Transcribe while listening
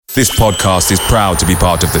This podcast is proud to be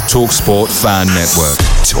part of the TalkSport Fan Network.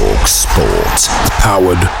 TalkSport.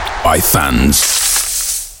 Powered by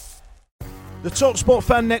fans. The TalkSport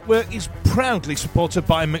Fan Network is proudly supported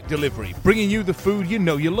by McDelivery, bringing you the food you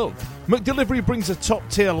know you love. McDelivery brings a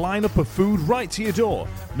top-tier lineup of food right to your door.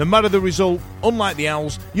 No matter the result, unlike the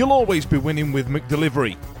Owls, you'll always be winning with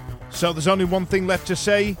McDelivery. So there's only one thing left to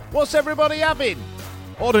say, what's everybody having?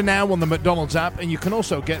 Order now on the McDonald's app, and you can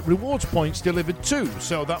also get rewards points delivered too,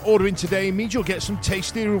 so that ordering today means you'll get some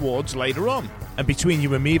tasty rewards later on. And between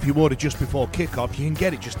you and me, if you order just before kick-off, you can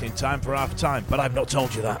get it just in time for half-time, but I've not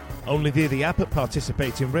told you that. Only via the app at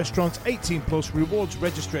participating restaurants, 18 plus, rewards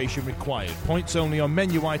registration required. Points only on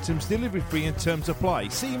menu items, delivery free and terms apply.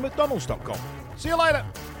 See mcdonalds.com. See you later.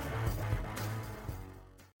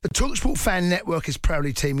 The TalkSport Fan Network is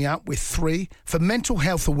proudly teaming up with 3 for Mental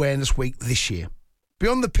Health Awareness Week this year.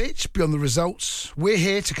 Beyond the pitch, beyond the results, we're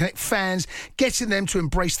here to connect fans, getting them to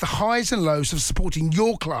embrace the highs and lows of supporting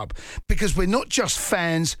your club, because we're not just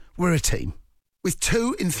fans, we're a team. With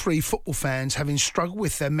 2 in 3 football fans having struggled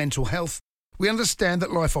with their mental health, we understand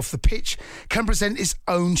that life off the pitch can present its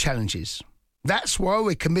own challenges. That's why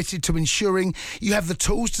we're committed to ensuring you have the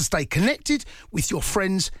tools to stay connected with your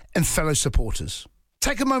friends and fellow supporters.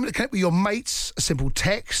 Take a moment to connect with your mates. A simple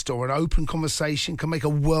text or an open conversation can make a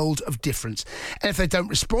world of difference. And if they don't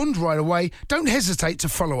respond right away, don't hesitate to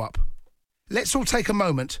follow up. Let's all take a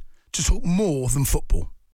moment to talk more than football.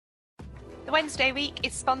 The Wednesday week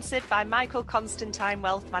is sponsored by Michael Constantine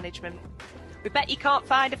Wealth Management. We bet you can't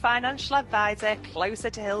find a financial advisor closer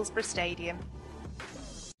to Hillsborough Stadium.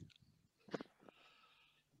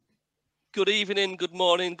 Good evening, good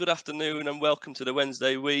morning, good afternoon, and welcome to the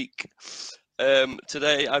Wednesday week.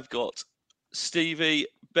 Today I've got Stevie,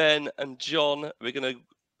 Ben and John. We're going to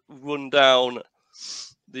run down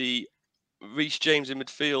the Reece James in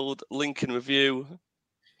midfield, Lincoln review.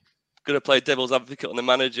 Going to play devil's advocate on the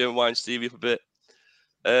manager and wind Stevie up a bit.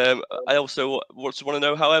 I also want to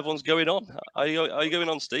know how everyone's going on. Are you going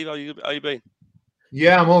on, Steve? How you been?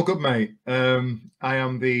 Yeah, I'm all good, mate. I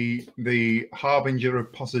am the harbinger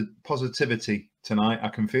of positivity tonight. I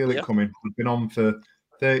can feel it coming. I've been on for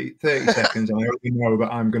 30 seconds, and I already know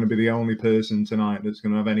that I'm going to be the only person tonight that's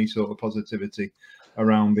going to have any sort of positivity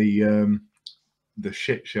around the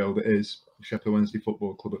shit show that is Sheffield Wednesday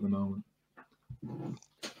Football Club at the moment.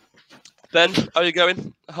 Ben, how are you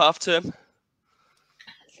going? Half term?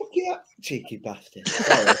 Fuck yeah, cheeky bastard.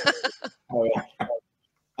 Sorry.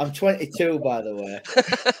 I'm 22, by the way.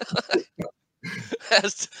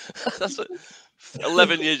 that's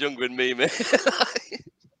 11 years younger than me, mate.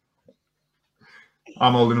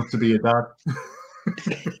 I'm old enough to be your dad.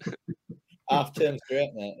 Half term's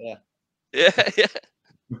great, mate. Yeah.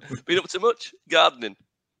 Been up to much? Gardening?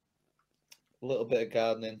 A little bit of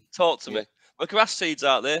gardening. Talk to me. My grass seeds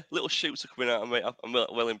out there. Little shoots are coming out, mate. I'm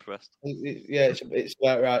well impressed. Yeah, it's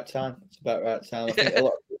about right time. I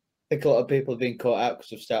think a lot of people have been caught out because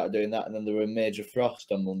they've started doing that, and then there were a major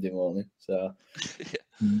frost on Monday morning. So,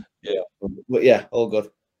 but yeah, all good.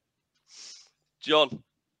 John,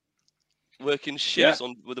 working shifts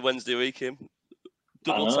on with the Wednesday week, him.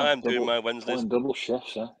 Double time doing my Wednesdays. Double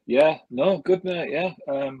shifts, huh? Yeah, no, good, mate. Yeah,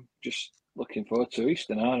 just looking forward to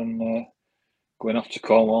Easter now and going off to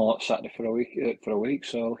Cornwall on Saturday for a week.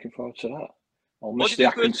 So looking forward to that. I'll miss the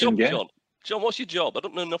Accrington game. John, what's your job? I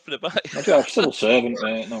don't know nothing about it. My job, civil servant,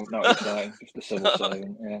 mate. No, not exciting. Just a civil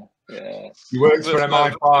servant. Yeah. He works for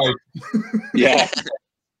MI5. Yeah.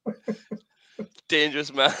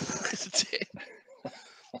 Dangerous man.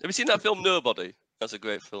 Have you seen that film Nobody? That's a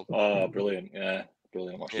great film. Oh, brilliant! Yeah,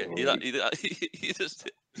 brilliant. Watch it. You just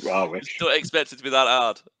don't expect it to be that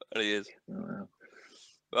hard, and he is. Oh,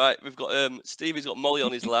 Right, we've got Stevie's got Molly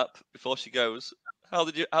on his lap before she goes. How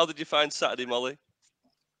did you find Saturday, Molly?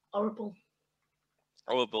 Horrible.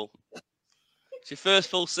 It's your first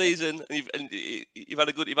full season, and you've had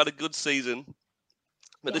a good season,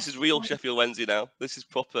 but This is real Sheffield Wednesday now. This is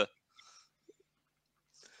proper.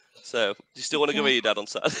 So, do you still want to go with your dad on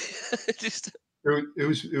Saturday?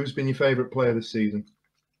 Who's been your favourite player this season?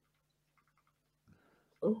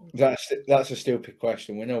 That's a stupid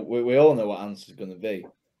question. We all know what the answer's going to be.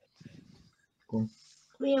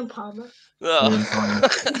 Liam Palmer. Oh.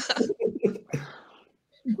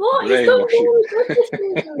 What? He's done really good this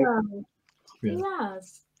season now.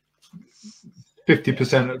 Yes.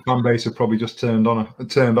 50% of the fan base have probably just turned off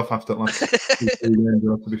after last 2 games,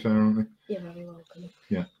 to be fair, aren't they? Yeah, very welcome.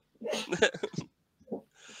 Yeah.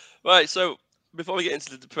 Right, so before we get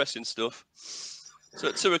into the depressing stuff, so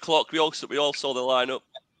at 2:00 we all saw the lineup.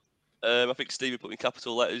 I think Stevie put in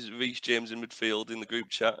capital letters Reece James in midfield in the group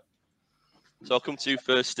chat. So I'll come to you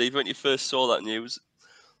first, Steve. When you first saw that news,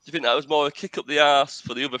 you think that was more a kick up the arse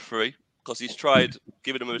for the other three because he's tried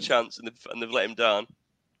giving them a chance and they've let him down?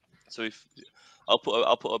 So if I'll put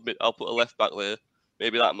a left back there,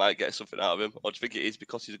 maybe that might get something out of him. Or do you think it is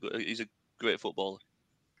because he's a great footballer?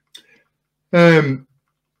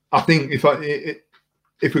 I think if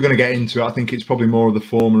we're going to get into it, I think it's probably more of the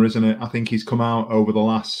former, isn't it? I think he's come out over the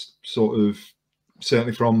last sort of,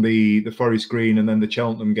 certainly from the Forest Green and then the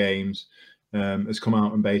Cheltenham games, has come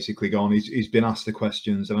out and basically gone. He's been asked the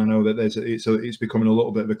questions, and I know that it's becoming a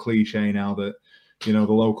little bit of a cliche now that, you know,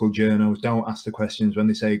 the local journos don't ask the questions when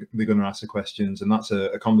they say they're going to ask the questions, and that's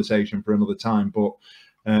a conversation for another time. But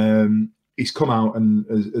he's come out and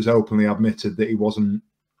has openly admitted that he wasn't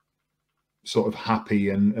sort of happy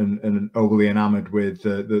and overly enamoured with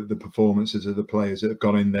the performances of the players that have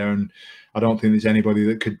gone in there, and I don't think there's anybody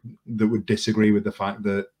that would disagree with the fact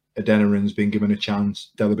that Adeniran's been given a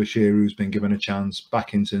chance, Delabashiru's been given a chance,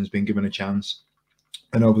 Backington's been given a chance,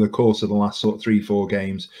 and over the course of the last sort of 3-4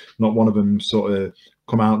 games, not one of them sort of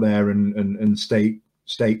come out there and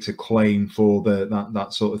staked a claim for that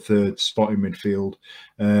sort of third spot in midfield.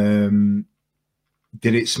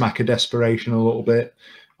 Did it smack of desperation a little bit?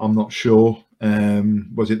 I'm not sure.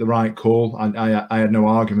 Was it the right call? I had no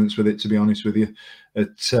arguments with it, to be honest with you.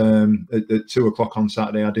 At 2 o'clock on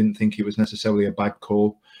Saturday, I didn't think it was necessarily a bad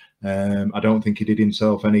call. I don't think he did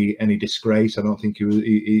himself any disgrace. I don't think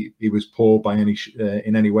he was poor by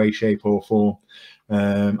in any way, shape or form.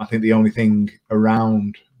 I think the only thing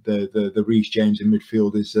around the Reece James in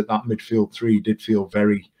midfield is that midfield three did feel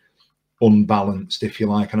very unbalanced, if you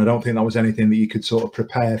like, and I don't think that was anything that you could sort of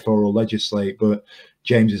prepare for or legislate. But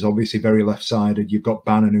James is obviously very left-sided. You've got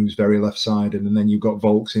Bannon, who's very left-sided, and then you've got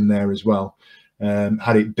Volks in there as well.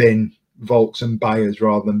 Had it been Volks and Byers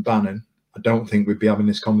rather than Bannon, I don't think we'd be having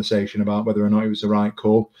this conversation about whether or not it was the right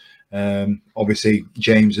call. Obviously,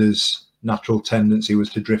 James's natural tendency was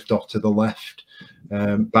to drift off to the left.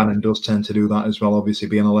 Bannon does tend to do that as well, obviously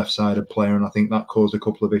being a left-sided player, and I think that caused a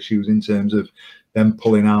couple of issues in terms of them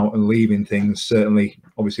pulling out and leaving things. Certainly,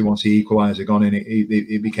 obviously, once the equaliser gone in,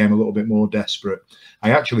 it became a little bit more desperate.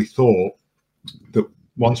 I actually thought that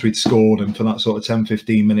once we'd scored, and for that sort of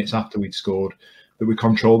 10-15 minutes after we'd scored, that we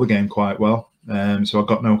controlled the game quite well. So I've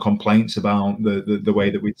got no complaints about the way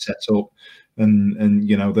that we'd set up, and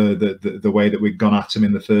you know the way that we'd gone at them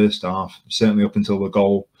in the first half, certainly up until the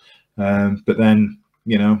goal. But then,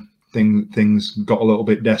 you know, things got a little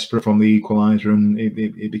bit desperate from the equaliser, and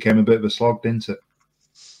it became a bit of a slog, didn't it?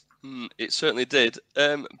 It certainly did.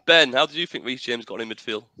 Ben, how did you think Reece James got in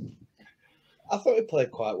midfield? I thought he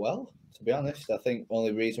played quite well, to be honest. I think the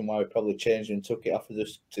only reason why we probably changed and took it off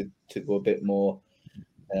was just to go a bit more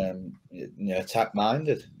attack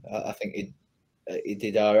minded. I think he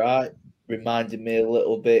did all right. Reminded me a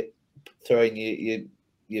little bit, throwing you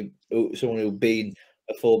someone who'd been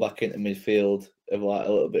a fullback into midfield of like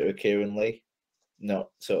a little bit of Kieran Lee. Not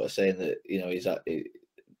sort of saying that, you know,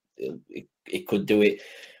 he could do it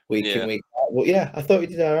week in, week out. But yeah, I thought he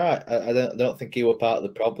did all right. I don't think he was part of the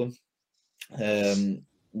problem.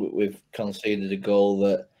 We've conceded a goal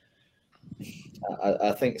that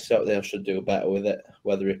I think Stockdale should do better with it,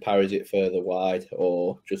 whether he parries it further wide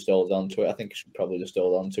or just holds on to it. I think he should probably just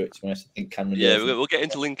hold on to it, to be honest. I think Cameron. Yeah, we'll get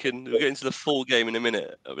into Lincoln. We'll get into the full game in a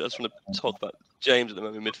minute. I just want to talk about James at the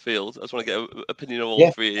moment in midfield. I just want to get an opinion of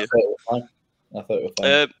all three of you. I thought it was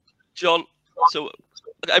fine. John, so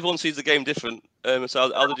everyone sees the game different.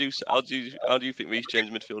 So how do you think Reece James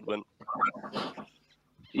midfield went?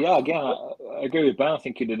 Yeah, again, I agree with Ben. I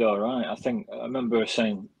think he did all right. I remember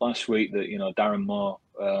saying last week that, you know, Darren Moore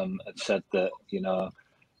had said that, you know,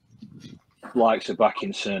 likes of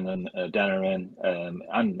Backinson and Adeniran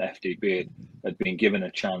and FDB had been given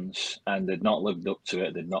a chance and they'd not lived up to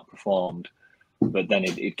it. They'd not performed. But then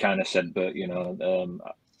he'd kind of said, but, you know,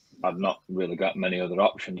 I've not really got many other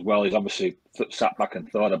options. Well, he's obviously sat back and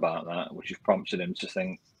thought about that, which has prompted him to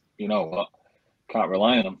think, you know what, can't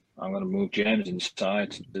rely on him. I'm going to move James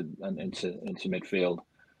inside and into midfield.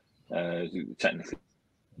 Technically,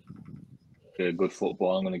 a good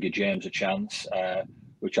football. I'm going to give James a chance,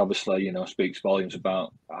 which obviously, you know, speaks volumes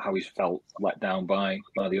about how he's felt let down by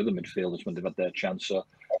the other midfielders when they've had their chance. So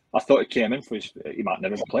I thought he came in for he might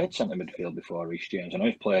never have played centre midfield before, Reece James. I know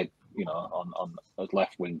he's played, you know, on as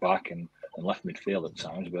left wing back and left midfield at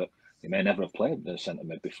times, but he may never have played the centre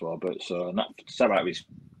mid before. But so, and that's about his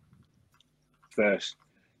first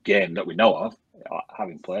game that we know of,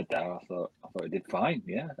 having played there, I thought he did fine.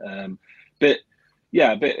 Yeah,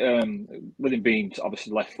 with him being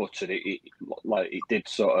obviously left-footed, it did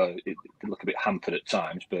look a bit hampered at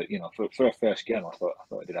times. But you know, for a first game, I thought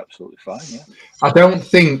he did absolutely fine. Yeah, I don't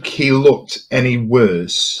think he looked any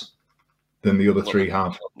worse than the other three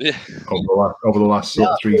have Yeah. over the last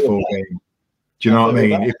 3-4 games. Do you know what I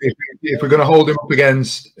mean? If we're going to hold him up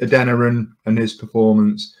against Adeniran and his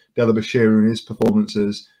performance, Dele-Bashiru and his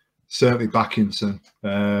performances, certainly Backinson.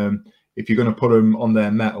 If you're going to put him on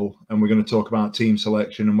their mettle, and we're going to talk about team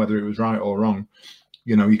selection and whether it was right or wrong,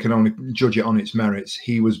 you know, you can only judge it on its merits.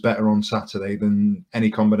 He was better on Saturday than any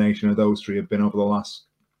combination of those three have been over the last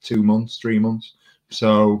 2 months, 3 months.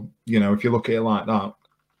 So, you know, if you look at it like that,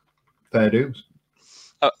 fair dues.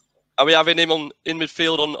 Are we having him in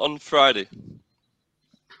midfield on Friday?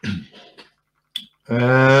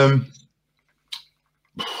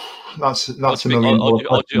 That's a million. Or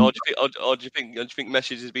do you think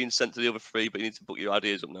message is being sent to the other three, but you need to put your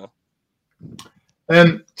ideas up now?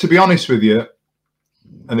 To be honest with you,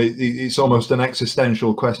 and it's almost an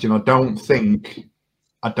existential question. I don't think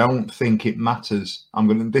it matters.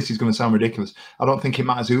 This is going to sound ridiculous. I don't think it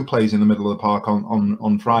matters who plays in the middle of the park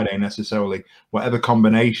on Friday necessarily. Whatever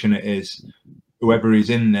combination it is, whoever is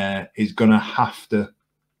in there is going to have to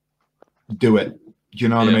do it. Do you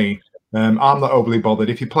know what I mean? I'm not overly bothered.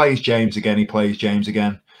 If he plays James again, he plays James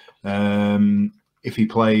again. If he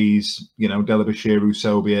plays, you know, Dele-Bashiru,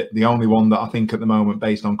 so be it. The only one that I think at the moment,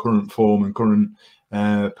 based on current form and current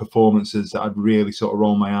performances, that I'd really sort of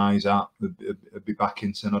roll my eyes at would be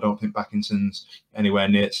Backinson. I don't think Backinson's anywhere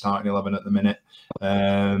near starting 11 at the minute.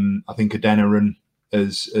 I think Adeniran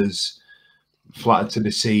is flattered to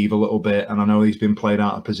deceive a little bit, and I know he's been played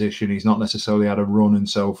out of position. He's not necessarily had a run and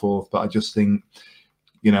so forth, but I just think,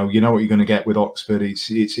 you know what you're going to get with Oxford.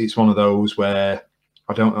 It's one of those where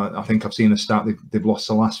I think I've seen a stat they've lost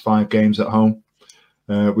the last 5 games at home,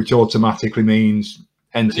 which automatically means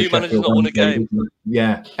enter Sheffield Wednesday.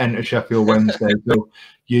 Yeah, enter Sheffield Wednesday. So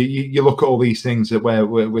you look at all these things that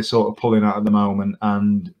we're sort of pulling at the moment,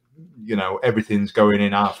 and you know everything's going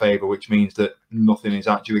in our favour, which means that nothing is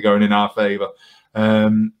actually going in our favour.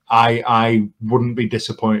 I wouldn't be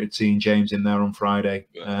disappointed seeing James in there on Friday.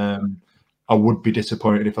 I would be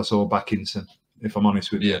disappointed if I saw Backinson, if I'm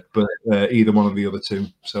honest with you. But either one of the other two,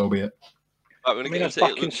 so be it. I mean, has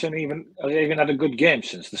Backinson even had a good game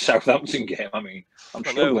since the Southampton game? I mean, I'm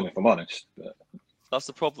struggling if I'm honest. But... That's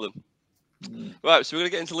the problem. Right, so we're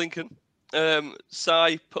going to get into Lincoln.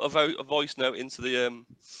 Si put a voice note into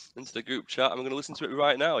the group chat, and we're going to listen to it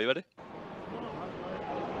right now. Are you ready?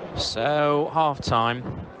 So, half-time,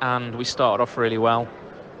 and we started off really well.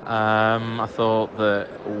 I thought that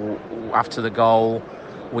after the goal,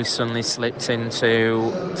 we suddenly slipped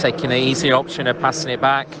into taking the easy option of passing it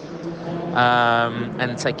back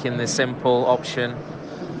and taking the simple option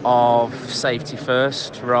of safety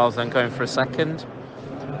first rather than going for a second.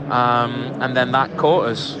 And then that caught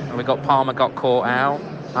us. And Palmer got caught out,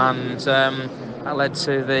 and that led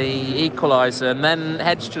to the equaliser. And then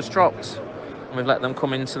heads just dropped, and we've let them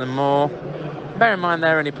come into them more. Bear in mind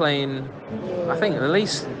they're only playing, I think, at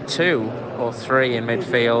least 2 or 3 in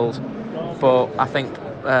midfield, but I think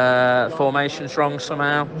formation's wrong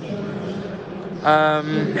somehow.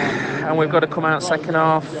 And we've got to come out second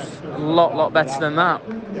half a lot better than that.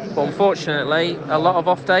 But unfortunately, a lot of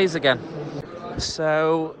off days again.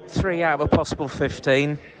 So 3 out of a possible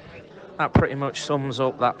 15. That pretty much sums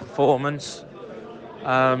up that performance.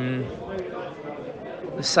 The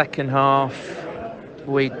second half,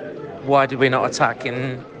 why did we not attack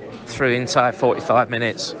through the entire 45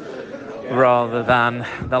 minutes rather than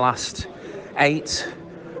the last 8?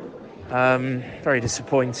 Very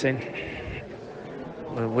disappointing.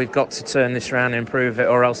 We've got to turn this around and improve it,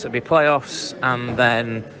 or else it'll be playoffs, and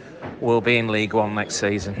then we'll be in League One next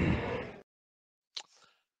season.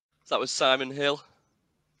 That was Simon Hill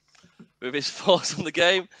with his thoughts on the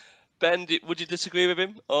game. Ben, would you disagree with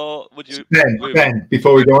him, or would you? Ben,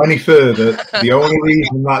 before we go any further, the only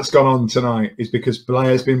reason that's gone on tonight is because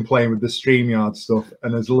Blair's been playing with the StreamYard stuff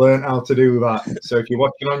and has learned how to do that. So if you're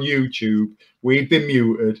watching on YouTube, we've been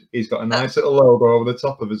muted. He's got a nice little logo over the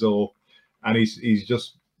top of us all, and he's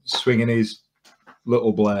just swinging his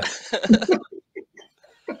little Blair.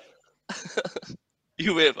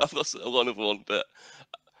 You win. I've got another one, but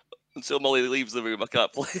until Molly leaves the room, I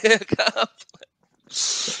can't play.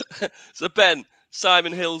 So Ben,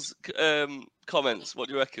 Simon Hill's comments, what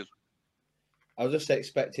do you reckon? I was just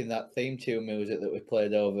expecting that theme tune music that we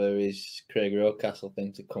played over his Craig Rocastle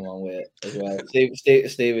thing to come on with it as well.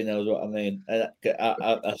 Stevie knows what I mean.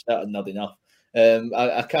 I started nodding off.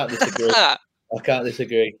 I can't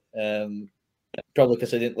disagree. Probably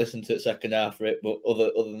because I didn't listen to it second half for it, but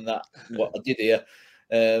other than that, what I did hear,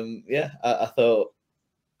 I thought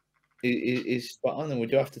he's spot on, and we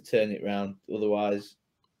do have to turn it round. Otherwise,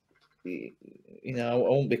 I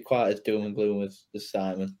won't be quite as doom and gloom as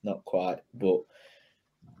Simon, not quite. But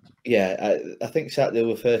yeah, I think Saturday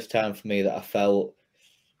was the first time for me that I felt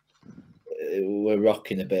we're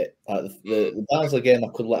rocking a bit. Like the Barnsley game, I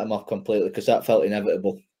could let them off completely because that felt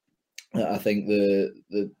inevitable. I think the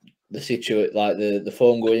situation, like the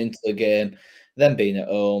form going into the game, them being at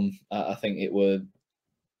home, I think it were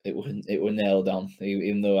nailed on.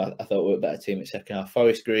 Even though I thought we were a better team at second half.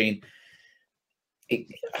 Forest Green,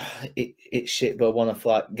 it's shit, but one of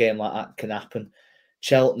like game like that can happen.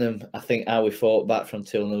 Cheltenham, I think how we fought back from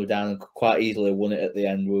 2-0 down and quite easily won it at the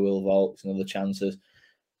end with Will Vaulks and other chances.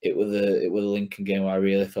 It was a Lincoln game where I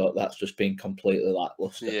really thought that's just been completely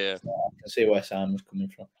lacklustre. Yeah, so I can see where Simon's coming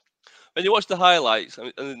from. When you watch the highlights,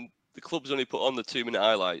 and the club's only put on the 2-minute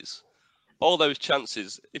highlights, all those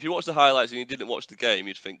chances. If you watch the highlights and you didn't watch the game,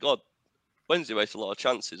 you'd think, God, Wednesday wasted a lot of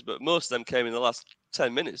chances, but most of them came in the last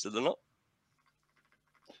 10 minutes, did they not?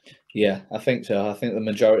 Yeah, I think so. I think the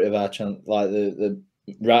majority of our chance, like the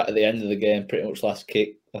right at the end of the game, pretty much last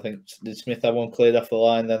kick. I think did Smith have one cleared off the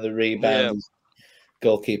line, then the rebound,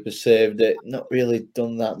 goalkeeper saved it. Not really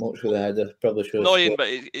done that much with the header. Probably should. Annoying, but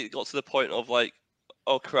it got to the point of like,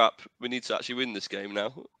 oh crap, we need to actually win this game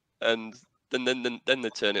now, and then they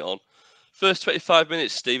turn it on. First 25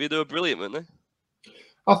 minutes, Stevie, they were brilliant, weren't they?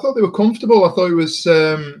 I thought they were comfortable. I thought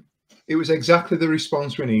it was exactly the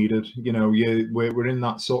response we needed. You know, we're in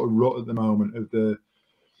that sort of rut at the moment of the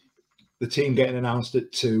team getting announced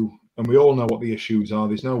at 2, and we all know what the issues are.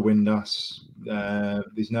 There's no Windass,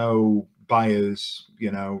 there's no buyers.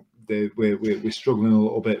 You know, we're struggling a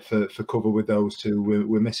little bit for cover with those two.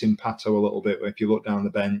 We're missing Pato a little bit if you look down the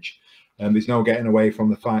bench, and there's no getting away from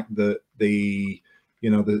the fact that the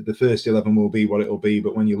first 11 will be what it'll be.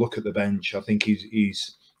 But when you look at the bench, I think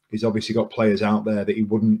he's obviously got players out there that he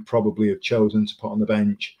wouldn't probably have chosen to put on the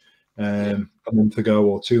bench a month ago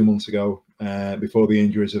or 2 months ago before the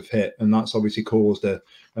injuries have hit, and that's obviously caused a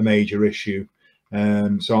major issue.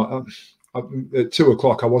 So at 2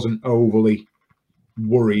 o'clock, I wasn't overly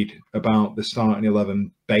worried about the starting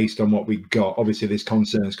 11 based on what we got. Obviously, there's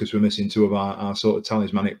concerns because we're missing 2 of our sort of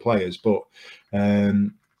talismanic players, but I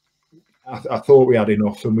thought we had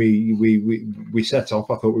enough, and we set off.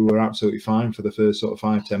 I thought we were absolutely fine for the first sort of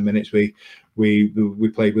 5-10 minutes. We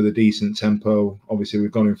played with a decent tempo. Obviously,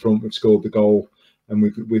 we've gone in front, we've scored the goal, and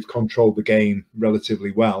we've controlled the game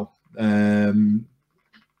relatively well. And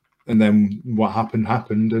then what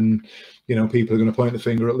happened, and you know, people are going to point the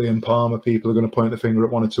finger at Liam Palmer. People are going to point the finger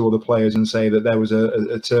at 1 or 2 other players and say that there was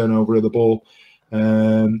a turnover of the ball.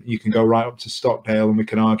 You can go right up to Stockdale, and we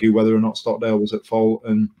can argue whether or not Stockdale was at fault.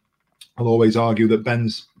 And I'll always argue that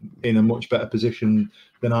Ben's in a much better position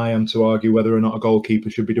than I am to argue whether or not a goalkeeper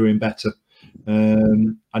should be doing better.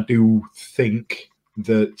 I do think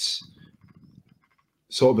that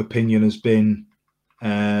sort of opinion has been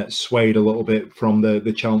swayed a little bit from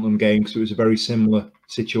the Cheltenham game, because it was a very similar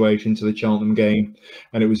situation to the Cheltenham game,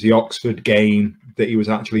 and it was the Oxford game that he was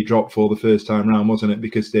actually dropped for the first time round, wasn't it?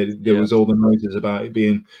 Because there was all the noises about it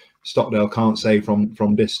being Stockdale can't save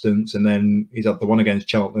from distance, and then he's had the one against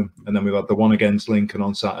Cheltenham, and then we've had the one against Lincoln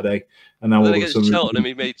on Saturday, and now all against Cheltenham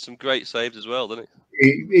he made some great saves as well, didn't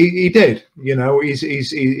he? He did. You know,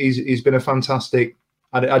 he's been a fantastic.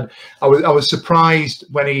 I was surprised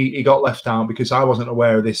when he got left out, because I wasn't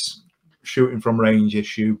aware of this shooting from range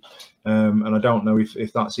issue, and I don't know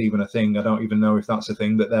if that's even a thing. I don't even know if that's a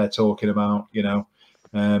thing that they're talking about. You know.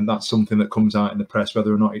 That's something that comes out in the press.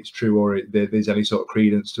 Whether or not it's true or there's any sort of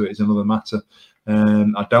credence to it is another matter.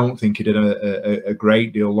 I don't think he did a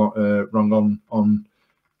great deal wrong on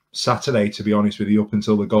Saturday, to be honest with you, up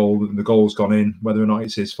until the goal. The goal's gone in. Whether or not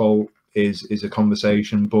it's his fault is a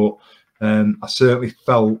conversation. But I certainly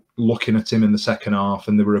felt, looking at him in the second half,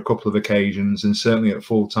 and there were a couple of occasions, and certainly at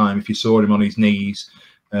full time, if you saw him on his knees,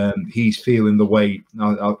 he's feeling the weight.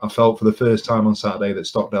 I felt for the first time on Saturday that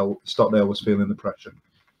Stockdale was feeling the pressure.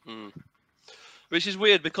 Which is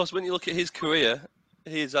weird, because when you look at his career,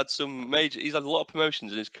 he's had a lot of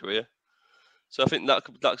promotions in his career. So I think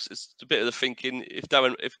that's a bit of the thinking. If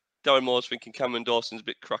Darren Moore's thinking Cameron Dawson's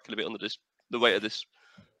cracking a bit under the weight of this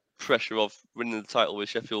pressure of winning the title with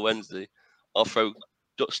Sheffield Wednesday, I'll throw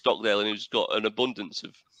Stockdale in, who's got an abundance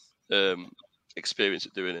of experience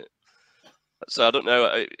at doing it. So I don't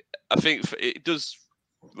know. I think it does.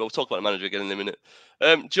 We'll talk about the manager again in a minute.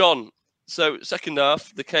 John, so second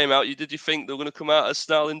half, they came out. Did you think they were going to come out as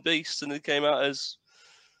snarling beasts, and they came out as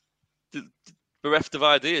bereft of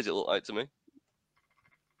ideas? It looked like to me.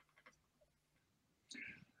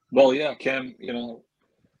 Well, yeah, came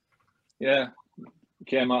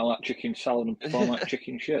out like chicken salad and performed like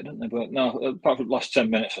chicken shit, didn't they? But no, apart from the last 10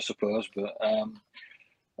 minutes, I suppose. But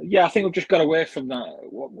Yeah, I think we've just got away from that.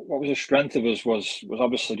 What was the strength of us was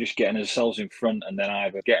obviously just getting ourselves in front and then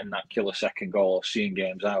either getting that killer second goal or seeing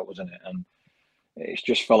games out, wasn't it? And it's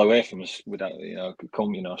just fell away from us without,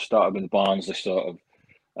 started with the Barnsley sort of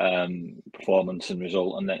performance and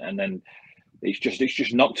result, and then it's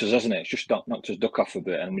just knocked us, hasn't it? It's just knocked us duck off a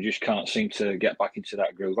bit, and we just can't seem to get back into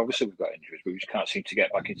that groove. Obviously, we've got injuries, but we just can't seem to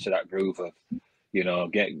get back into that groove of,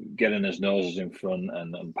 getting his noses in front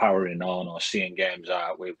and powering on or seeing games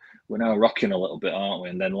out. We're now rocking a little bit, aren't we?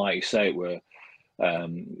 And then, like you say, we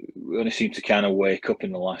only seem to kind of wake up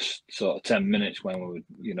in the last sort of 10 minutes when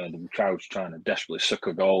the crowd's trying to desperately suck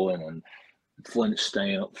a goal in, and Flint's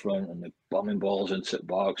staying up front and they're bombing balls into the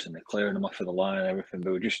box and they're clearing them off of the line and everything.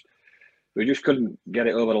 But we just couldn't get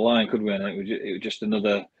it over the line, could we? And it was just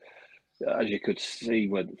another, as you could see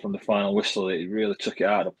from the final whistle, it really took it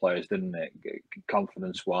out of the players, didn't it?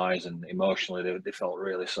 Confidence-wise and emotionally, they felt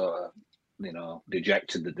really sort of,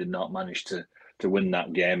 dejected that they did not manage to win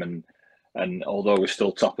that game. And although we're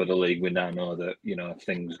still top of the league, we now know that, if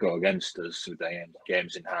things go against us with the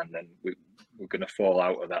games in hand, then we're going to fall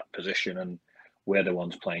out of that position, and we're the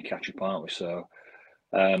ones playing catch-up, aren't we? So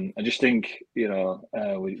I just think,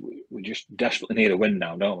 we just desperately need a win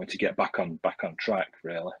now, don't we, to get back on track,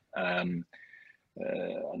 really. And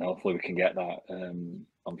hopefully we can get that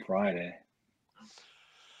on Friday.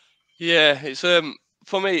 Yeah, it's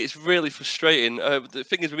for me, it's really frustrating. The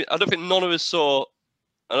thing is, I don't think none of us saw.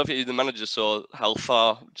 I don't think even the manager saw how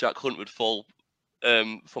far Jack Hunt would fall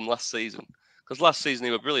from last season. Because last season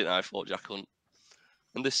he was brilliant, I thought, Jack Hunt.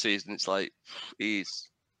 And this season it's like,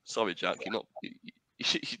 sorry, Jack,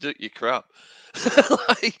 you're crap.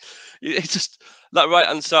 It's just that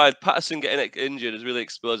right-hand side. Patterson getting injured has really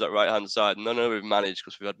exposed that right-hand side. And I know we've managed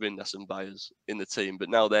because we've had Rindas and Byers in the team, but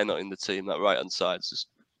now they're not in the team. That right-hand side's just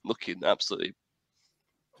looking absolutely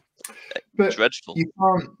dreadful.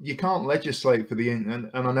 You can't legislate for and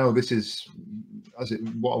I know this is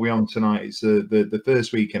what are we on tonight? It's the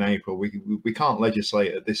first week in April. We can't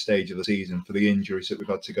legislate at this stage of the season for the injuries that we've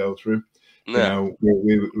had to go through. No.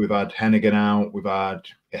 We've had Hennigan out, we've had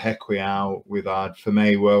Ihekwe out, we've had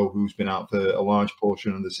Famewo, who's been out for a large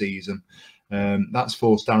portion of the season. That's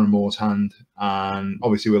forced Darren Moore's hand, and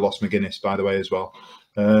obviously we lost McGuinness, by the way, as well.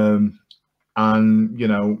 And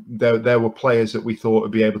there were players that we thought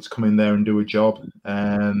would be able to come in there and do a job.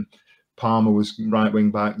 Palmer was right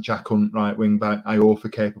wing back, Jack Hunt right wing back,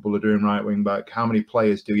 Iorfa capable of doing right wing back. How many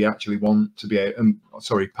players do you actually want to be?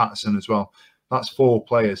 Patterson as well. That's 4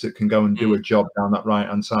 players that can go and do a job down that right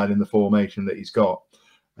hand side in the formation that he's got.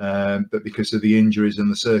 But because of the injuries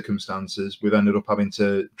and the circumstances, we've ended up having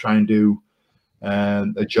to try and do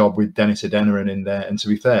a job with Dennis Adeniran in there. And to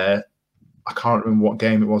be fair, I can't remember what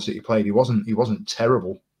game it was that he played. He wasn't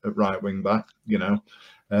terrible at right wing back,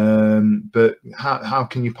 But how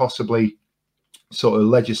can you possibly sort of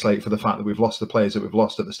legislate for the fact that we've lost the players that we've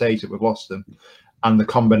lost at the stage that we've lost them, and the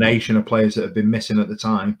combination of players that have been missing at the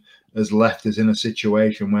time has left us in a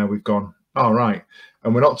situation where we've gone, all right.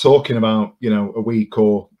 And we're not talking about, a week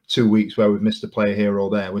or 2 weeks where we've missed a player here or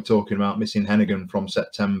there. We're talking about missing Hennigan from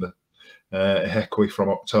September, Ihekwe from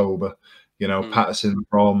October, Patterson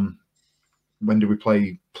from, when did we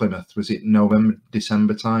play Plymouth? Was it November,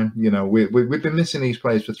 December time? We've been missing these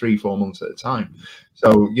players for 3-4 months at a time.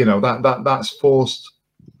 So,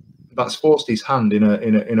 that's forced his hand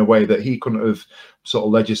in a way that he couldn't have sort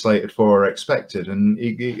of legislated for or expected. And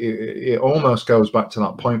it almost goes back to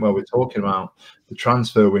that point where we're talking about the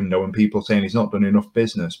transfer window and people saying he's not done enough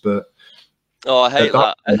business. But I hate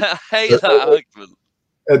that. I hate that argument.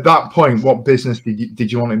 At that point, what business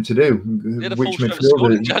did you want him to do? Which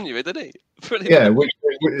midfielder in January, did he?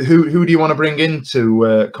 Who do you want to bring in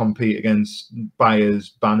to compete against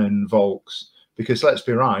Byers, Bannon, Volks? Because let's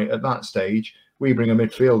be right, at that stage, we bring a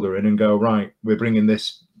midfielder in and go, right, we're bringing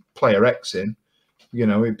this player X in.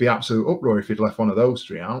 It'd be absolute uproar if he'd left one of those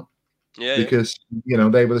 3 out. Yeah. Because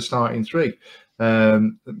they were the starting 3.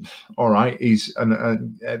 All right,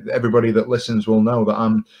 and everybody that listens will know that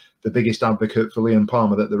I'm the biggest advocate for Liam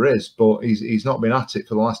Palmer that there is, but he's not been at it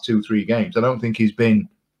for the last 2-3 games. I don't think he's been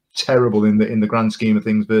terrible in the grand scheme of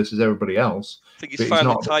things versus everybody else. I think he's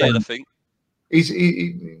finally tired. I think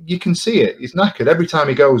you can see it. He's knackered every time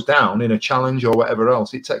he goes down in a challenge or whatever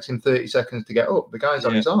else. It takes him 30 seconds to get up. The guy's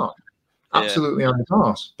on his arse, absolutely on his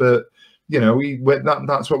arse. But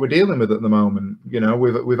that's what we're dealing with at the moment.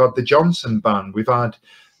 We've had the Johnson ban. We've had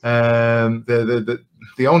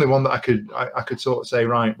the only one that I could sort of say,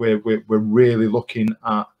 right, we're really looking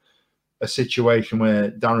at a situation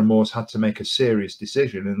where Darren Moore's had to make a serious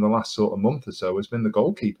decision in the last sort of month or so has been the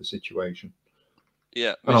goalkeeper situation.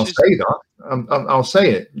 Yeah, and I'll say that. I'll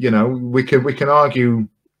say it. We can argue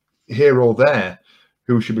here or there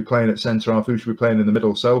who should be playing at centre half, who should be playing in the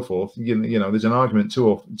middle, so forth. You know, there's an argument two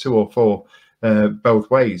or four both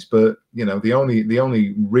ways. But you know, the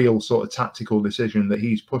only real sort of tactical decision that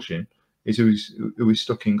he's pushing is who is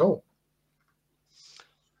stuck in goal.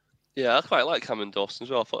 Yeah, I quite like Cameron Dawson as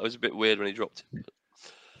well. I thought it was a bit weird when he dropped him.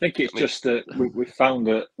 I think it's just that we found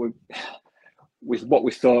that with what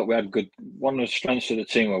we thought we had good. One of the strengths of the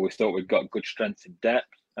team where we thought we'd got good strength in depth,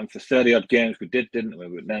 and for 30 odd games we did, didn't we?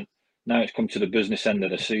 But then now it's come to the business end of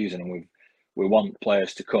the season, and we want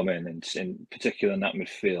players to come in particular in that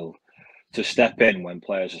midfield, to step in when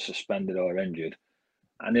players are suspended or injured,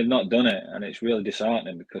 and they've not done it, and it's really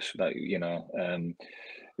disheartening because, like, you know,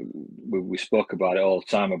 we spoke about it all the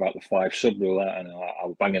time about the 5 sub rule, and I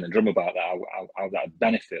was banging the drum about that, how that would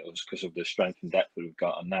benefit us because of the strength and depth that we've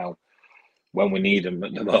got, and now when we need them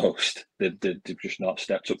the most, they've just not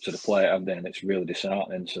stepped up to the plate, have they? And it's really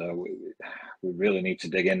disheartening. So we really need to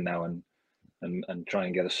dig in now and try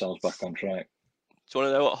and get ourselves back on track. Do you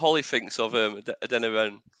want to know what Holly thinks of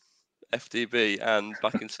Adeniran, FDB, and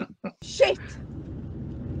Backinson? Shit!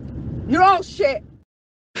 You're all shit!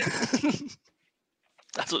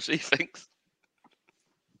 That's what she thinks.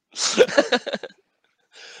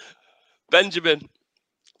 Benjamin,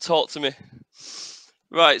 talk to me.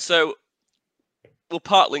 Right, so we'll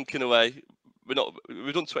park Lincoln away.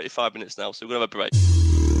 We've done 25 minutes now, so we're gonna have a break.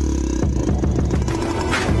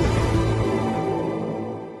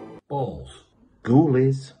 Balls,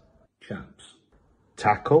 goalies, chaps,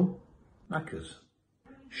 tackle, knackers,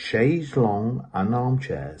 chaise long and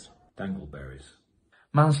armchairs, dangleberries.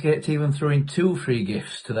 Manscaped even threw in 2 free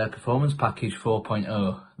gifts to their Performance Package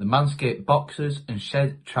 4.0, the Manscaped Boxers and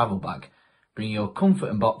Shed Travel Bag, bringing your comfort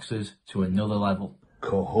and boxers to another level.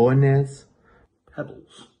 Cojones,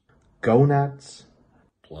 Pebbles, gonads,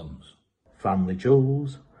 plums, family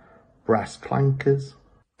jewels, brass clankers.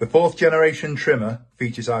 The 4th generation trimmer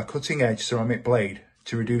features our cutting-edge ceramic blade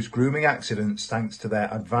to reduce grooming accidents thanks to their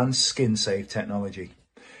advanced skin-safe technology.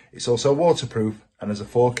 It's also waterproof and has a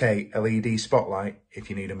 4K LED spotlight if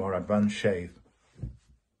you need a more advanced shave.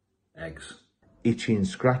 Eggs, Itchy and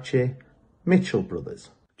Scratchy, Mitchell Brothers,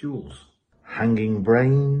 Jules, Hanging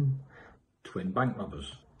Brain, Twin Bank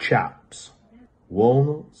Robbers, Chaps,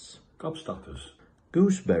 Walnuts, Gobstoppers,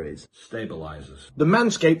 Gooseberries, Stabilizers. The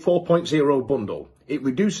Manscaped 4.0 bundle. It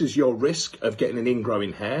reduces your risk of getting an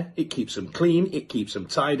ingrowing hair, it keeps them clean, it keeps them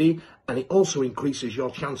tidy, and it also increases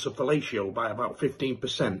your chance of fellatio by about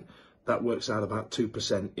 15%. That works out about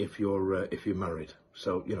 2% if you're married.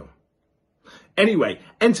 So, you know. Anyway,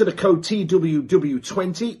 enter the code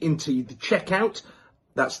TWW20 into the checkout.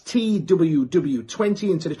 That's TWW20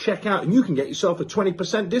 into the checkout, and you can get yourself a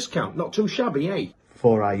 20% discount. Not too shabby, eh?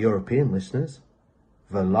 For our European listeners,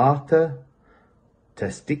 Velata,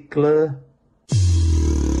 Testicular.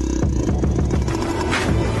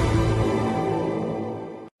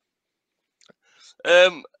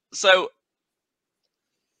 So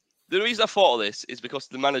the reason I thought of this is because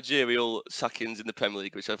the managerial sackings in the Premier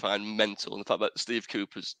League, which I find mental, and the fact that Steve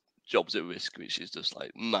Cooper's job's at risk, which is just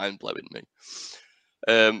like mind-blowing me.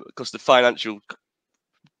 Because the financial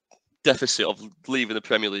deficit of leaving the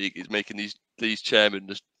Premier League is making these chairmen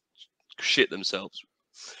just shit themselves.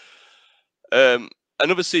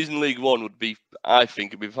 Another season in League One would be, I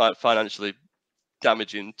think, it'd be financially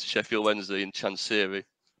damaging to Sheffield Wednesday and Chancery.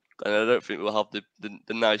 And I don't think we'll have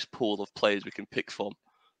the nice pool of players we can pick from,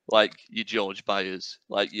 like your George Byers,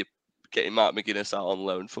 like you're getting Mark McGuinness out on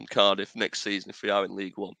loan from Cardiff next season if we are in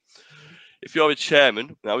League One. If you're a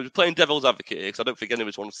chairman, now we're playing devil's advocate here because I don't think any of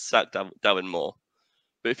us want to sack Darren Moore.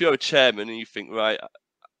 But if you're a chairman and you think, right,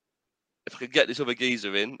 if I could get this other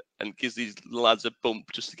geezer in and gives these lads a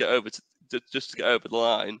bump just to get over the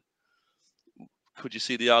line, could you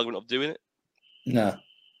see the argument of doing it? No.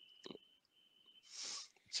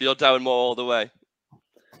 So you're Darren Moore all the way.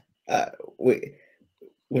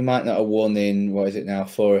 We might not have won in, what is it now,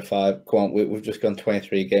 4 or 5. Come on, we've just gone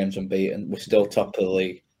 23 games unbeaten. We're still top of the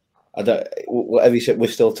league. Whatever you said, we're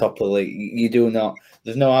still top of the league. You do not.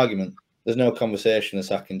 There's no argument. There's no conversation of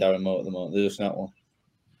sacking Darren Moore at the moment. There's just not one.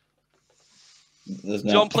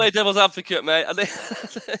 John, play devil's advocate, mate. I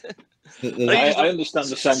understand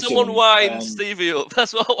the sentiment. Someone wind Stevie up.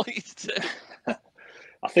 That's what I want you to do.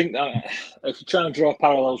 I think that if you try and draw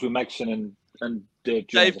parallels with Megson and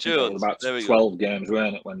Dave Jones, about 12 games,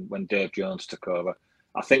 weren't it, when Dave Jones took over?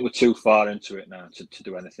 I think we're too far into it now to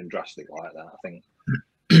do anything drastic like that. I think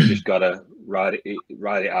you just got to ride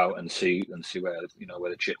it out and see where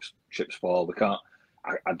where the chips fall. We can't.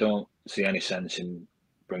 I don't see any sense in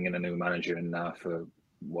bringing a new manager in now for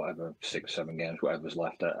whatever 6, 7 games, whatever's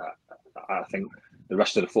left. I think the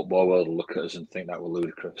rest of the football world will look at us and think that we're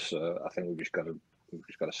ludicrous. So I think we've just got to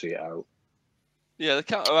see it out. Yeah, the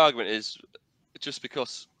counter argument is just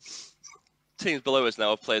because teams below us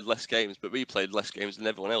now have played less games, but we played less games than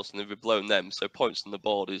everyone else, and we've blown them. So points on the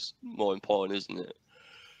board is more important, isn't it?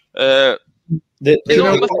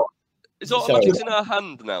 It's automatic in our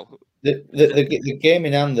hand now. The game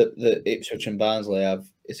in hand that Ipswich and Barnsley have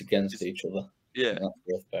is against each other. Yeah, that's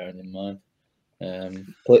worth bearing in mind.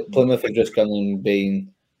 Plymouth have just gone and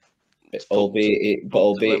been, albeit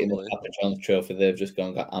in the Papa John's Trophy, they've just gone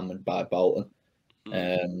and got hammered by Bolton.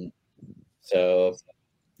 So,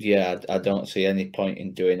 yeah, I don't see any point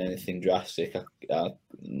in doing anything drastic.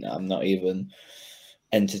 I'm not even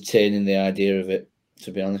entertaining the idea of it,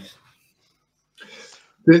 to be honest.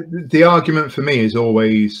 The argument for me is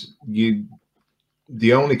always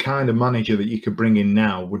the only kind of manager that you could bring in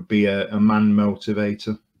now would be a man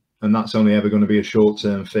motivator, and that's only ever going to be a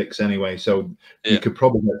short-term fix anyway. So you could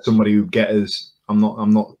probably get somebody who get us. I'm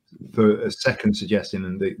not for a second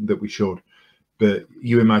suggesting that we should, but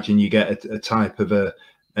you imagine you get a type of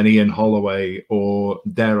an Ian Holloway, or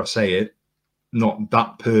dare I say it, not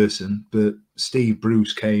that person, but Steve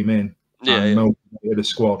Bruce came in and motivated a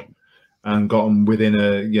squad and got them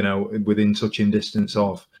within touching distance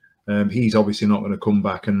of. He's obviously not going to come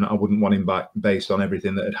back, and I wouldn't want him back based on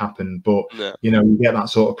everything that had happened. But you get that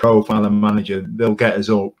sort of profile of manager, they'll get us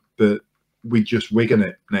up, but we'd just Wigan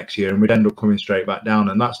it next year, and we'd end up coming straight back down,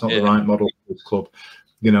 and that's not the right model for this club.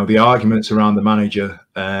 The arguments around the manager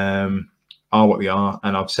are what they are,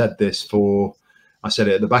 and I've said this I said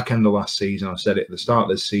it at the back end of last season, I said it at the start of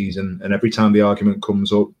this season, and every time the argument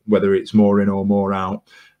comes up, whether it's more in or more out,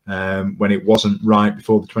 when it wasn't right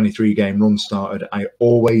before the 23-game run started, I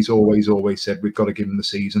always said we've got to give him the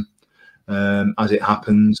season. As it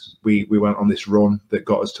happens, we went on this run that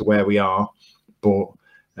got us to where we are, but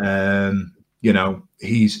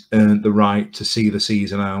he's earned the right to see the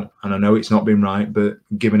season out, and I know it's not been right, but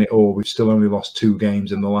given it all, we've still only lost 2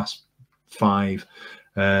 games in the last 5,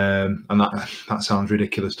 and that sounds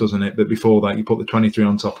ridiculous, doesn't it? But before that, you put the 23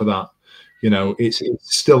 on top of that. It's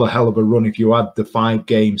still a hell of a run. If you add the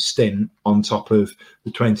 5-game stint on top of the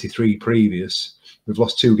 23 previous, we've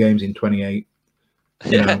lost 2 games in 28.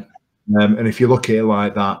 And if you look at it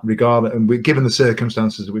like that, regardless, and given the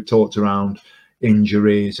circumstances that we've talked around,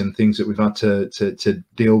 injuries and things that we've had to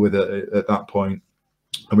deal with at that point,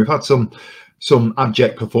 and we've had some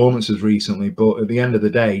abject performances recently, but at the end of the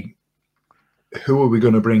day, who are we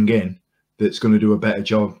going to bring in that's going to do a better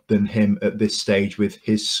job than him at this stage with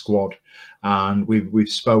his squad? And we've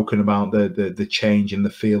spoken about the change in the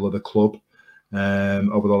feel of the club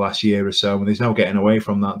over the last year or so, and there's no getting away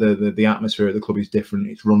from that. The atmosphere at the club is different.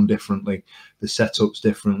 It's run differently. The setup's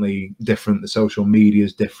different. The social media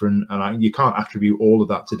is different, and you can't attribute all of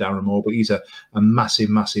that to Darren Moore, but he's a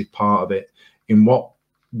massive part of it. In what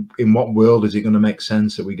world is it going to make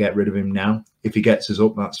sense that we get rid of him now? If he gets us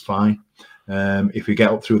up, that's fine. If we get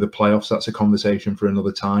up through the playoffs, that's a conversation for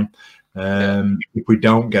another time. If we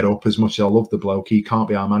don't get up, as much as I love the bloke, he can't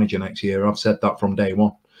be our manager next year. I've said that from day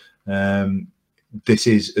one. This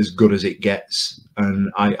is as good as it gets,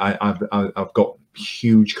 and I've got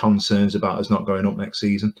huge concerns about us not going up next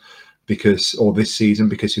season, because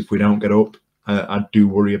if we don't get up, I do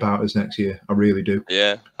worry about us next year. I really do.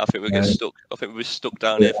 Yeah, I think we're getting stuck. I think we're stuck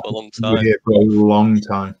down here for a long time. We're here for a long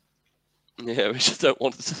time. Yeah, we just don't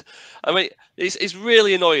want to. I mean, it's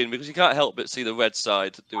really annoying because you can't help but see the red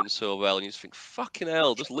side doing so well, and you just think, "Fucking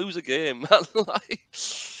hell, just lose a game."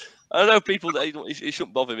 I know people that it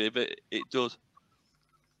shouldn't bother me, but it does.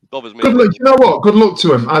 It bothers me. Good luck. You know what? Good luck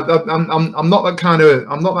to him. I'm not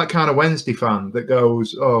that kind of Wednesday fan that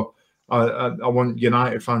goes, "Oh, I want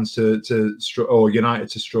United fans to or United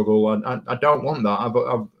to struggle." I don't want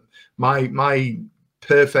that. My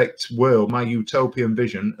perfect world, my utopian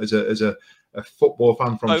vision as a football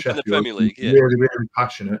fan from Sheffield, the Premier League, really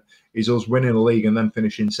passionate, is us winning the league and then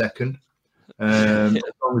finishing second. As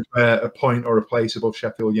long as we're a point or a place above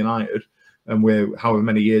Sheffield United, and we're however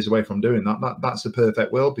many years away from doing that, that's the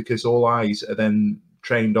perfect world, because all eyes are then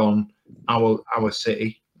trained on our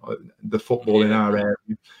city, the football in our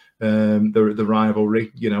area, the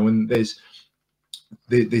rivalry, and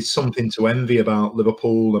there's something to envy about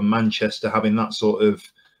Liverpool and Manchester having that sort of,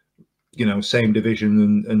 same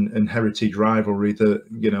division and heritage rivalry that,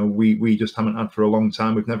 we just haven't had for a long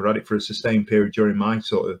time. We've never had it for a sustained period during my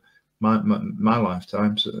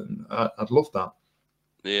lifetime. So I'd love that.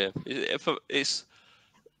 Yeah, it's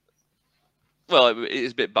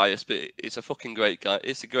a bit biased, but it's a fucking great guy.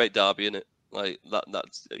 It's a great derby, isn't it? Like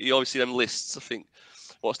that's you always see them lists. I think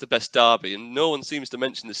what's the best derby, and no one seems to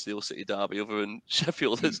mention the Steel City derby other than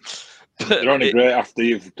Sheffielders. They're only great after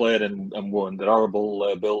you've played and won. They're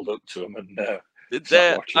horrible build up to them, and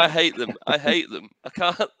I hate them. I hate them. I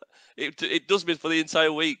can't. It does me for the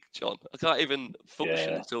entire week, John. I can't even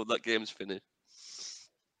function until that game's finished.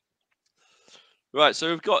 Right, so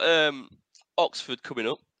we've got Oxford coming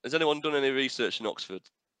up. Has anyone done any research in Oxford?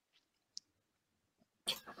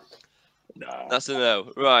 No. That's a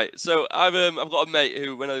no. Right. So I've got a mate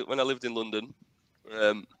who, when I lived in London,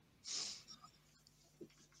 in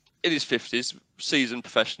his 50s, seasoned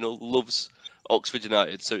professional, loves Oxford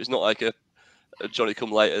United. So it's not like a Johnny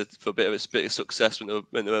come later for a bit of success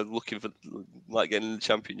when they were looking for like getting in the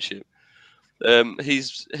Championship.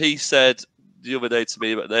 He said the other day to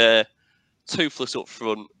me that they're toothless up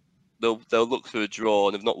front. They'll look for a draw,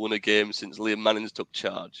 and they've not won a game since Liam Manning's took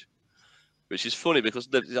charge. Which is funny because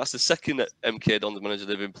that's the second MK Dons manager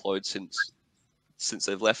they've employed since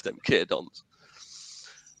they've left MK Dons.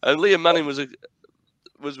 And Liam Manning was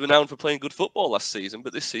renowned for playing good football last season,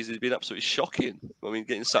 but this season he's been absolutely shocking. I mean,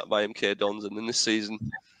 getting sacked by MK Dons, and then this season,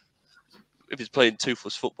 if he's playing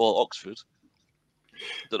toothless football at Oxford,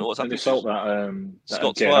 don't know what's happening. They sold that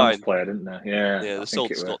Scott MK Twine player, didn't they? Yeah, they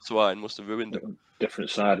sold Scott Twine. Must have ruined him. Different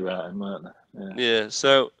side about him, weren't they? Yeah.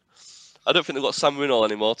 So I don't think they've got Sam Rinnall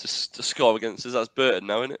anymore to score against us. That's Burton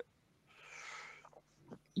now, isn't it?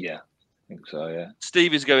 Yeah, I think so. Yeah.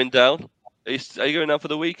 Stevie's going down. Are you going down for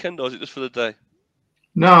the weekend, or is it just for the day?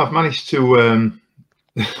 No, I've managed to.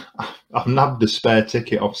 I've nabbed a spare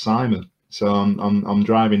ticket off Simon, so I'm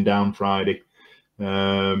driving down Friday.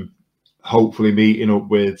 Hopefully meeting up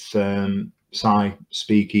with Si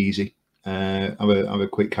Speakeasy. Have a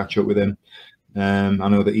quick catch up with him. I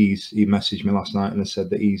know that he messaged me last night and has said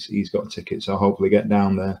that he's got a ticket, so I'll hopefully get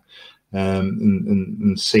down there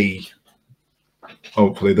and see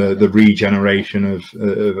hopefully the regeneration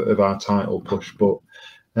of our title push. But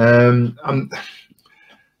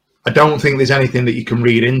I don't think there's anything that you can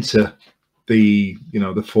read into the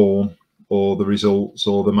form or the results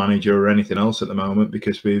or the manager or anything else at the moment,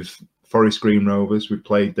 because we've Forest Green Rovers, we've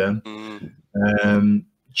played them.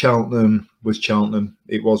 Cheltenham was Cheltenham.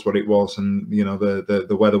 It was what it was, and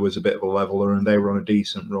the weather was a bit of a leveler, and they were on a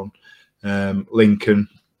decent run. Lincoln,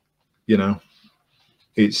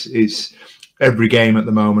 it's every game at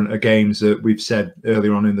the moment are games that we've said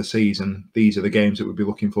earlier on in the season. These are the games that we'd be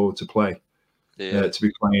looking forward to play. To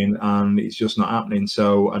be playing, and it's just not happening.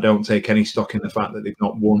 So I don't take any stock in the fact that they've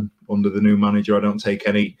not won under the new manager. I don't take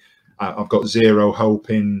any. I've got zero hope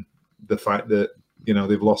in the fact that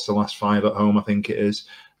they've lost the last 5 at home, I think it is.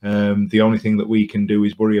 The only thing that we can do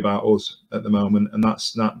is worry about us at the moment, and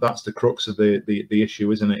that's the crux of the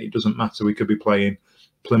issue, isn't it? It doesn't matter. We could be playing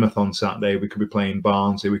Plymouth on Saturday, we could be playing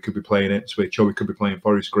Barnsley, we could be playing Ipswich, or we could be playing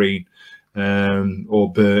Forest Green,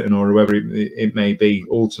 or Burton, or whoever it may be.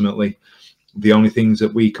 Ultimately, the only things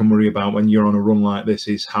that we can worry about when you're on a run like this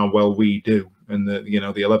is how well we do, and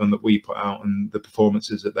the 11 that we put out and the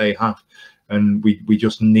performances that they have, and we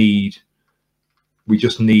just need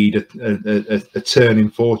a turn in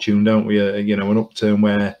fortune, don't we? An upturn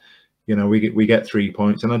where we get 3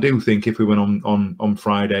 points. And I do think if we win on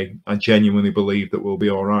Friday, I genuinely believe that we'll be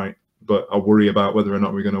all right. But I worry about whether or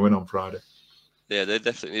not we're going to win on Friday. Yeah, they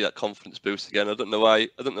definitely need that confidence boost again. I don't know why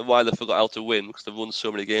they forgot how to win, because they've won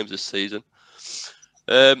so many games this season.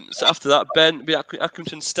 So after that, Ben, be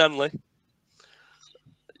Accrington Stanley.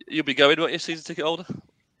 You'll be going, won't you, season ticket holder?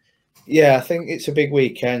 Yeah, I think it's a big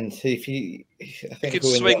weekend. You could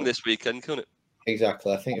swing this weekend, couldn't it?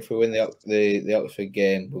 Exactly. I think if we win the Oxford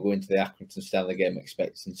game, we'll go into the Accrington Stanley game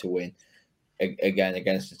expecting to win again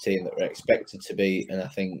against a team that we're expected to beat. And I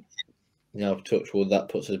think, touch wood, that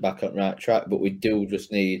puts us back on the right track. But we do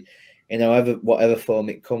just need, whatever form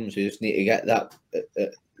it comes, we just need to get that.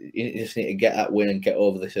 You just need to get that win and get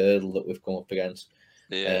over this hurdle that we've come up against.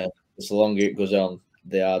 Yeah. The longer it goes on,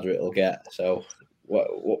 the harder it'll get. So,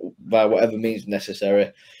 by whatever means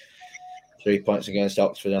necessary, 3 points against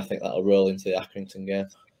Oxford, I think that'll roll into the Accrington game.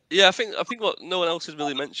 Yeah, I think what no one else has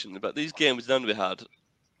really mentioned about these games that we had,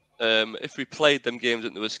 if we played them games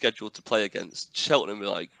that they were scheduled to play against, Cheltenham were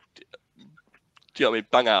like, do you know what I mean,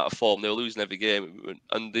 bang out of form. They were losing every game,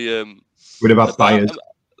 and we'd have had fires.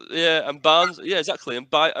 And Barnsley, yeah, exactly, and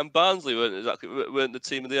Barnsley weren't the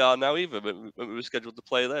team they are now either when we were scheduled to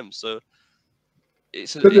play them. So. You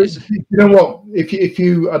know what?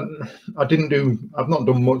 I've not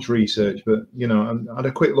done much research, but I had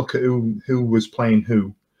a quick look at who was playing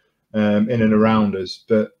who in and around us.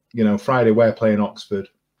 But Friday we're playing Oxford,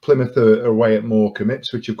 Plymouth are away at Morecambe,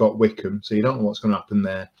 Ipswich have got Wickham, so you don't know what's going to happen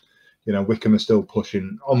there. Wickham are still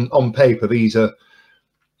pushing. On paper, these are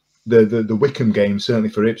the Wickham game, certainly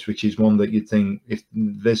for Ipswich, is one that you'd think if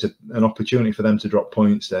there's an opportunity for them to drop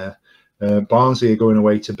points there. Barnsley are going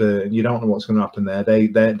away to Burton. You don't know what's going to happen there.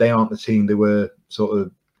 They aren't the team they were sort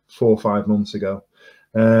of 4 or 5 months ago.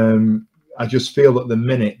 I just feel at the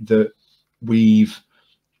minute that we've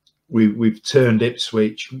turned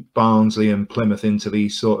Ipswich, Barnsley, and Plymouth into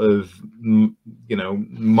these sort of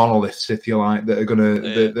monoliths, if you like, that are going to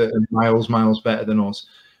that are miles better than us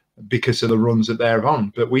because of the runs that they're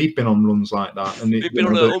on. But we've been on runs like that, and we've been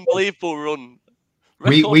on an unbelievable run.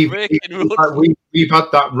 We've had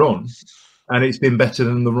that run, and it's been better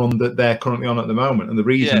than the run that they're currently on at the moment. And the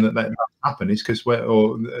reason that happened is because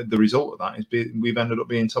the result of that is we've ended up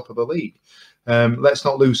being top of the league. Let's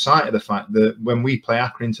not lose sight of the fact that when we play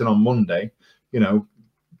Accrington on Monday,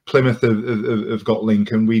 Plymouth have got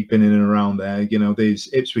Lincoln. We've been in and around there.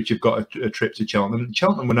 There's Ipswich have got a trip to Cheltenham.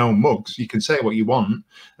 Cheltenham were no mugs. You can say what you want,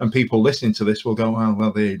 and people listening to this will go, "Oh,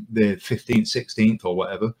 well, they're 15th, 16th, or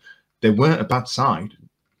whatever." They weren't a bad side.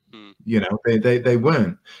 They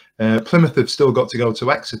weren't. Plymouth have still got to go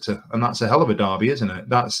to Exeter, and that's a hell of a derby, isn't it?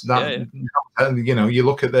 You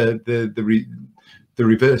look at the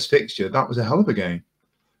reverse fixture. That was a hell of a game.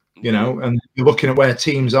 And you're looking at where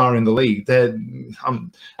teams are in the league.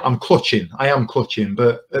 I'm clutching. I am clutching.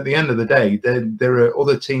 But at the end of the day, there are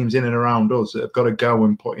other teams in and around us that have got to go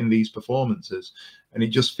and put in these performances. And it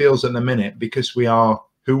just feels at the minute, because we are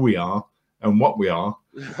who we are and what we are,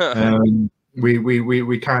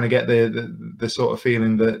 we kind of get the sort of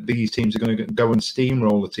feeling that these teams are going to go and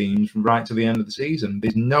steamroll the teams right to the end of the season.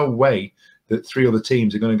 There's no way that 3 other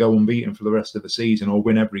teams are going to go unbeaten for the rest of the season or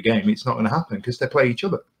win every game. It's not going to happen because they play each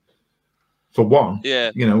other. For one,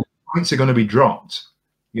 points are going to be dropped.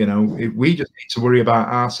 We just need to worry about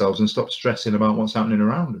ourselves and stop stressing about what's happening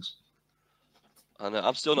around us. I know.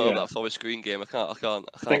 I'm still not on that Forest Green game. I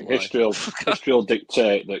think history will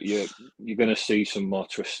dictate that you're going to see some more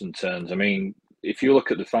twists and turns. I mean, if you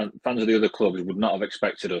look at the fans of the other clubs, would not have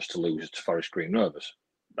expected us to lose to Forest Green Rovers.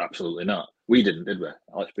 Absolutely not. We didn't, did we?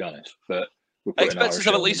 Let's be honest. But I expect us to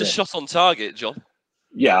have at least a shot on target, John.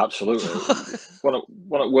 Yeah, absolutely. one of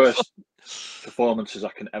the worst performances I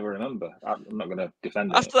can ever remember. I'm not going to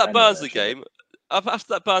defend it. After that Barnsley game, I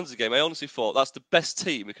honestly thought that's the best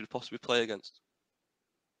team we could possibly play against.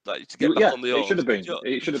 Like, to get back on the it should have been.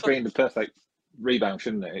 It should have been the perfect rebound,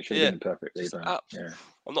 shouldn't it? It should have been the perfect rebound.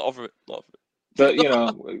 I'm not over it. But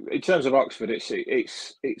in terms of Oxford, it's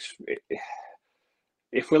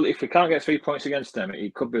if we can't get 3 points against them,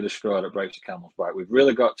 it could be the straw that breaks the camel's back. We've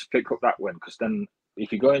really got to pick up that win, because then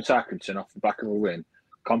if you go into Accrington off the back of a win,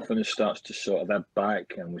 confidence starts to sort of head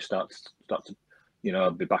back, and we start to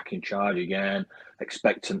be back in charge again,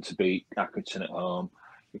 expectant to beat Accrington at home.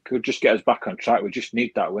 It could just get us back on track. We just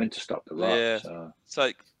need that win to stop the rot. Yeah, so. It's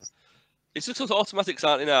like it's just sort of automatics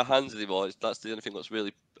aren't in our hands anymore. That's the only thing that's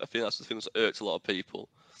really, I think that's the thing that's irked a lot of people.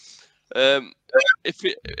 If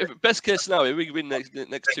best case scenario, we win next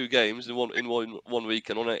 2 games in one week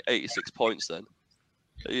and on 86 points, then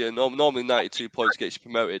normally 92 points gets you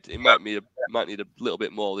promoted. It might need a little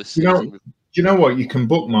bit more this season. Do you know what? You can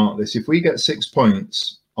bookmark this. If we get 6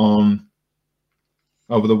 points on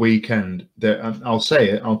over the weekend, I'll say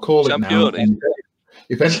it. I'll call it now.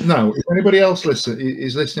 If anybody else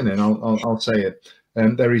is listening, I'll say it.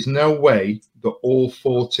 There is no way that all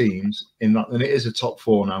 4 teams in that, and it is a top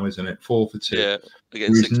 4 now, isn't it? 4 for 2. Yeah,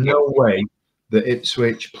 there is no way that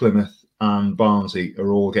Ipswich, Plymouth, and Barnsley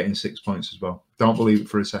are all getting 6 points as well. Don't believe it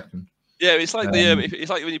for a second. Yeah, it's like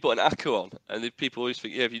it's like when you put an ACCA on, and people always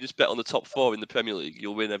think, if you just bet on the top 4 in the Premier League,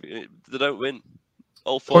 you'll win. They don't win.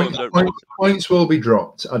 All 4 of them don't win. Points will be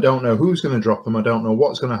dropped. I don't know who's going to drop them. I don't know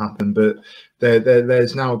what's going to happen. But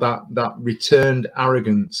there's now that returned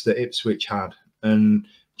arrogance that Ipswich had. And do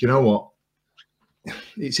you know what?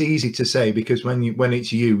 It's easy to say, because when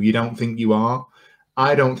it's you don't think you are.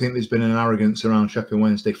 I don't think there's been an arrogance around Sheffield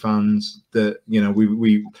Wednesday fans that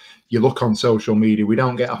you look on social media. We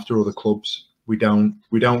don't get after other clubs. We don't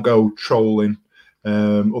go trolling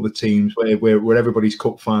other teams. We're everybody's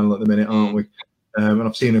cup final at the minute, aren't we? And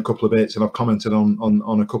I've seen a couple of bits, and I've commented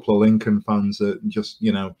on a couple of Lincoln fans that just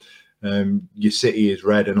your city is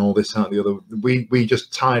red and all this and the other. We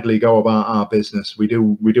just tidily go about our business. We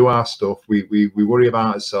do our stuff. We worry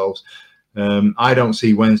about ourselves. I don't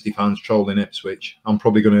see Wednesday fans trolling Ipswich. I'm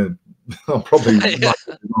probably wrong. I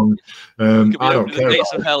don't care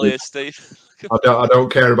about hell here, Steve. I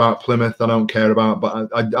don't care about Plymouth. I don't care about, but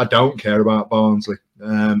I don't care about Barnsley.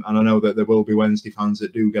 And I know that there will be Wednesday fans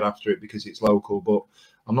that do get after it because it's local. But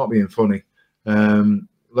I'm not being funny.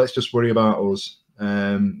 Let's just worry about us.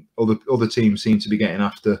 Other teams seem to be getting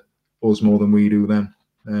after us more than we do them.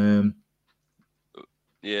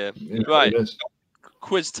 Yeah. Yeah, Right. it is.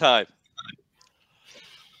 Quiz time.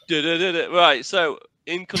 Right. So,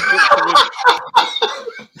 in conjunction with.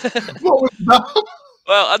 What was that?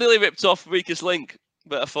 Well, I nearly ripped off Weakest Link,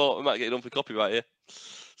 but I thought we might get it done for copyright here.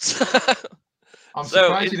 I'm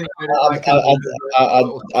surprised you didn't get it.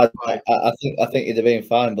 I think you'd have been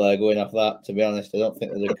fine, Blair, going off that. To be honest, I don't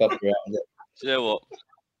think there's a copyright on it. Do you know what?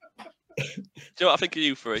 Do you know what I think of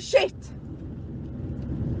you three? Shit!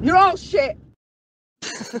 You're all shit!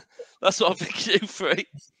 That's what I think of you three.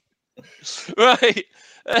 Right.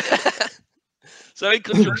 So in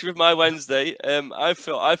conjunction with my Wednesday, I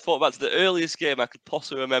thought back to the earliest game I could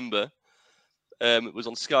possibly remember. It was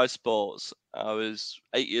on Sky Sports. I was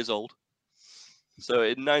 8 years old. So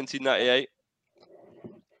in 1998,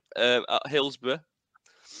 at Hillsborough,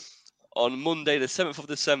 on Monday, the 7th of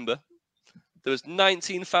December, there was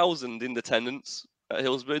 19,000 in attendance at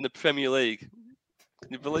Hillsborough in the Premier League.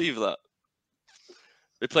 Can you believe that?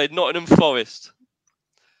 They played Nottingham Forest.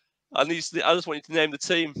 I just want you to name the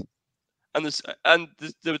team. And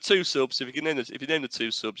there were two subs. If you name the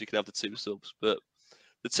two subs, you can have the two subs. But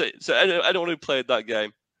so anyone who played that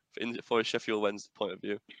game for a Sheffield Wednesday point of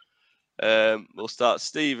view, we'll start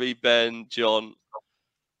Stevie, Ben, John.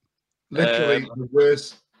 Literally the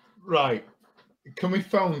worst. Right. Can we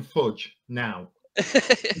phone Fudge now?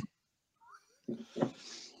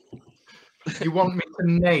 You want me to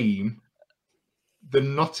name the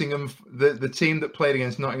the team that played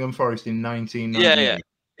against Nottingham Forest in 1998?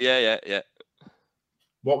 Yeah.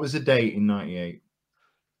 What was the date in 98?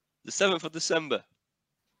 The 7th of December.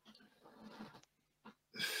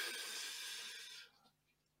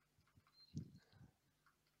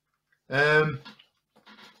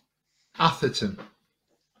 Atherton.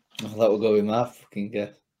 Oh, that will go with my fucking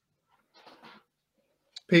guess.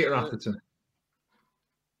 Peter Atherton.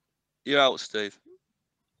 You're out, Steve.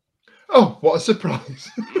 Oh, what a surprise.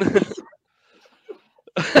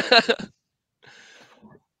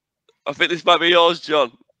 I think this might be yours,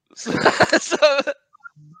 John.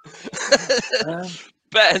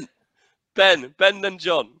 Ben, then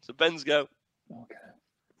John. So Ben's go. Okay.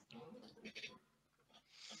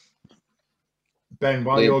 Ben,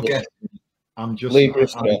 while you're guessing, I'm just... Lee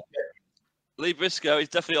Briscoe. Lee Briscoe, he's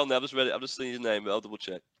definitely on there. I've just read it. I've just seen his name, but I'll double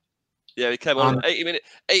check. Yeah, he came on 80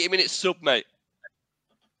 minutes sub, mate.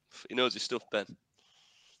 He knows his stuff, Ben.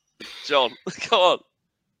 John, come on.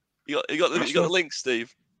 You got the link,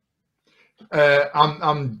 Steve.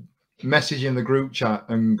 I'm messaging the group chat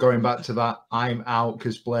and going back to that. I'm out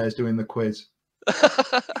because Blair's doing the quiz.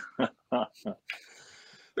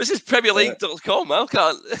 This is PremierLeague.com. I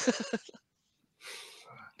can't.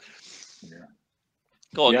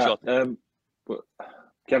 Go on, John.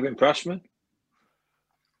 Kevin Pressman.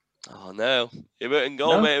 Oh no, he weren't in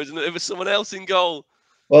goal, mate. It was someone else in goal.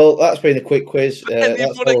 Well, that's been a quick quiz.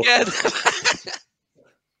 You've won again.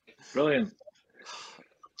 Brilliant. Do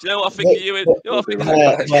you know what I think of you? Don't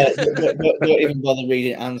even bother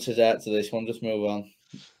reading answers out to this one. Just move on.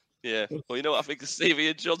 Yeah. Well, you know what I think of Stevie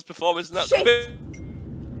and John's performance in that. Shit.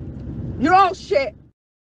 You're all shit.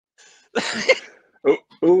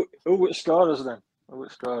 Who were scorers then? Who were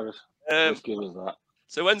scorers? Just give us that.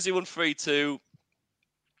 So Wednesday won 3-2.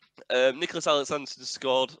 Nicholas Alexander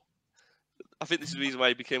scored. I think this is the reason why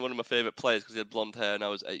he became one of my favourite players, because he had blonde hair and I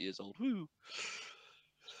was 8 years old. Woo.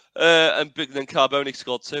 And then Carboni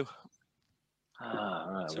scored 2.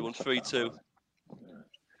 Right, so he won 3-2.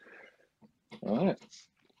 All right.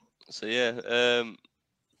 So yeah,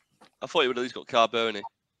 I thought he would at least got Carboni.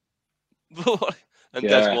 And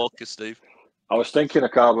Des Walker, Steve. I was thinking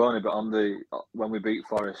of Carboni, but when we beat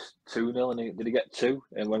Forest 2-0, and did he get 2?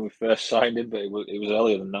 And when we first signed him, but it was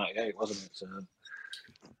earlier than 98, wasn't it? So,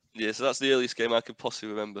 yeah, so that's the earliest game I could possibly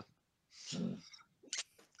remember.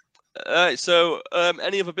 All right, so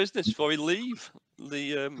any other business before we leave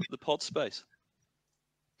the pod space?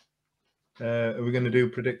 Are we going to do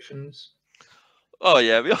predictions? Oh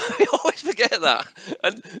yeah, we always forget that.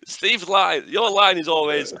 And Steve's line, your line is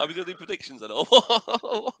always, "Are we going to do predictions at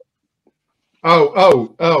all?"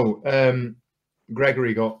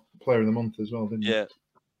 Gregory got Player of the Month as well, didn't he? Yeah,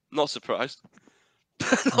 not surprised.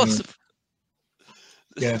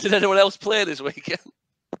 Yeah. Did anyone else play this weekend?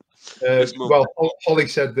 Well, Holly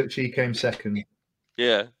said that she came second.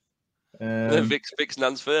 Yeah. Vix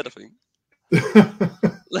Nan's third, I think.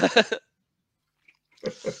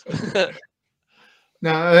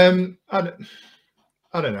 No, I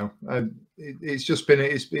don't know. It's just been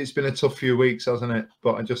it's been a tough few weeks, hasn't it?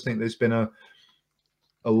 But I just think there's been a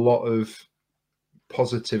lot of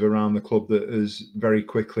positive around the club that has very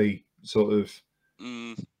quickly sort of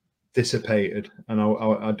dissipated, and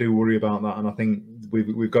I do worry about that. And I think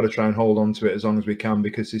we've got to try and hold on to it as long as we can,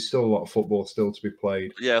 because there's still a lot of football still to be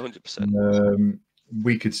played. Yeah, 100%.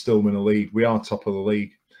 We could still win a league. We are top of the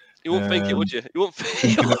league. You wouldn't think it, would you? You wouldn't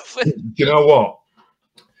think. Do you know what?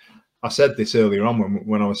 I said this earlier on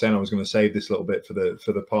when I was saying I was going to save this little bit for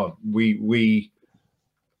the pod. We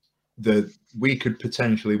could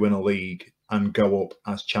potentially win a league and go up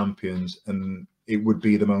as champions, and it would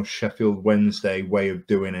be the most Sheffield Wednesday way of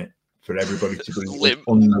doing it for everybody to be as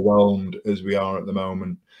underwhelmed as we are at the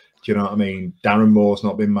moment. Do you know what I mean? Darren Moore's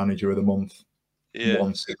not been manager of the month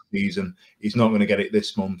once this season. He's not going to get it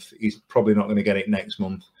this month. He's probably not going to get it next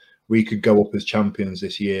month. We could go up as champions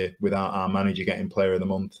this year without our manager getting player of the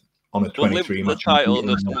month on a 23-match title. And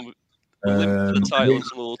the title, and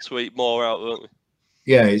someone will tweet more out, won't we?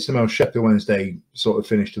 Yeah, it's the most Sheffield Wednesday sort of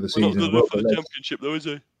finish to the season. Not good for the championship, though, is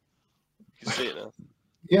he? You can see it now.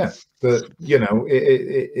 Yeah, but you know,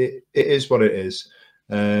 it is what it is.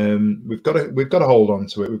 We've got to hold on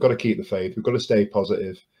to it. We've got to keep the faith. We've got to stay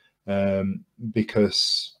positive,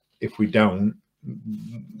 because if we don't,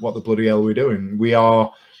 what the bloody hell are we doing? We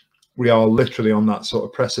are literally on that sort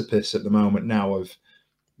of precipice at the moment now of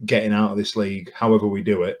getting out of this league, however we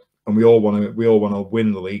do it. And we all want to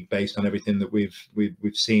win the league based on everything that we've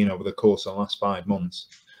seen over the course of the last 5 months.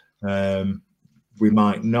 We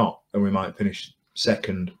might not, and we might finish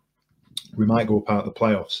second. We might go up out of the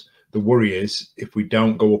playoffs. The worry is, if we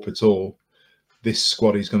don't go up at all, this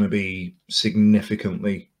squad is going to be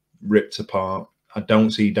significantly ripped apart. I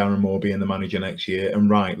don't see Darren Moore being the manager next year, and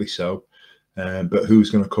rightly so. But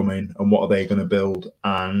who's going to come in, and what are they going to build?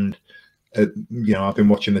 And you know, I've been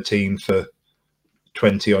watching the team for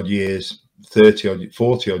 20 odd years, 30 odd,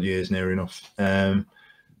 40 odd years, near enough.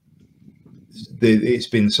 It's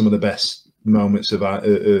been some of the best moments of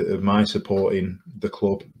my supporting the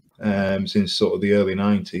club since sort of the early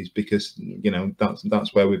 90s, because you know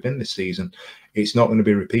that's where we've been this season. It's not going to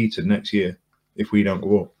be repeated next year if we don't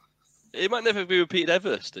go up. It might never be repeated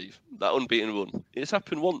ever, Steve. That unbeaten run. It's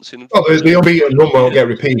happened once in. Oh, the unbeaten run won't get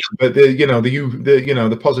repeated, but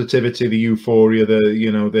the positivity, the euphoria,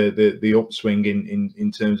 the upswing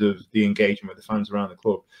in terms of the engagement with the fans around the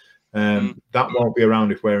club, that won't be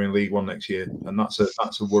around if we're in League One next year, and that's a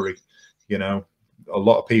worry. You know, a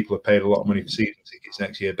lot of people have paid a lot of money for season tickets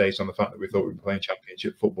next year based on the fact that we thought we were playing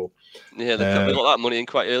Championship football. Yeah, they got that money in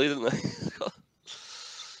quite early, didn't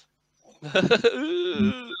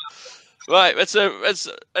they? Right, let's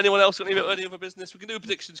anyone else got any other business? We can do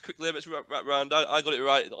predictions quickly. Let's wrap round. I got it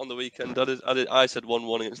right on the weekend. I said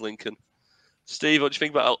 1-1 against Lincoln. Steve, what do you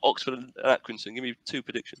think about Oxford and Accrington? Give me 2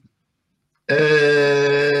 predictions.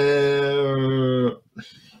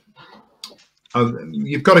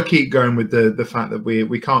 You've got to keep going with the fact that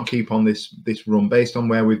we can't keep on this run based on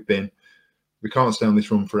where we've been. We can't stay on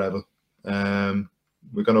this run forever.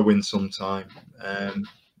 We're going to win sometime.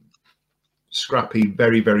 Scrappy,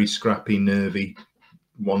 very, very scrappy, nervy.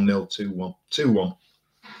 1-0, 2-1. 2-1.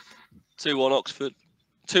 2-1 Oxford.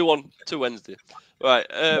 2-1 to Wednesday. Right.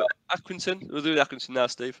 Accrington. We'll do the Accrington now,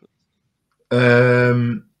 Steve.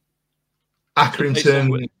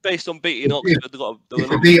 Accrington. Based on beating Oxford. If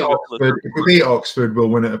we beat Oxford, we'll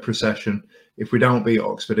win at a procession. If we don't beat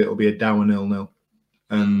Oxford, it'll be a dour 0-0.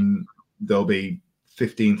 And there'll be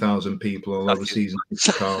 15,000 people all over season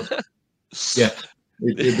cars. Yeah.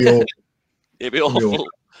 It'd be awful. It'd be awful.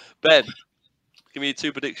 Ben, give me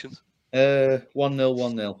 2 predictions. 1-0, 1-0.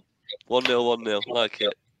 1-0, 1-0. Like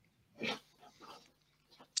it.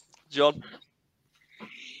 John?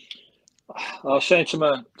 I was saying to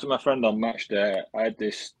my friend on match day, I had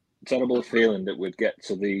this terrible feeling that we'd get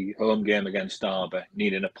to the home game against Derby,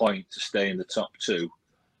 needing a point to stay in the top 2,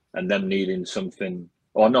 and them needing something,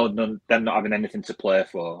 or them not having anything to play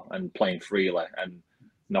for and playing freely and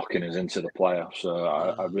knocking us into the playoffs. So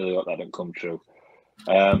I really hope that didn't come true.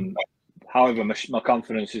 However, my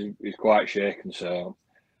confidence is quite shaken. So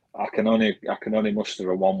I can only muster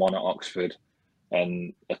a 1-1 at Oxford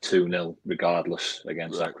and a 2-0 regardless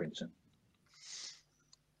against Accrington.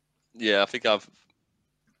 Yeah, I think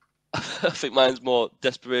mine's more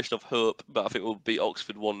desperation of hope, but I think we'll beat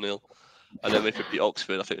Oxford 1-0, and then if we beat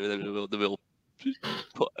Oxford, I think they will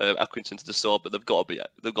put Accrington to the sword, but they've got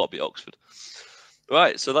to beat Oxford.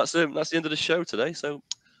 Right, so that's the end of the show today. So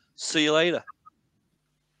see you later.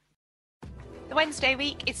 The Wednesday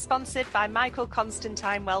week is sponsored by Michael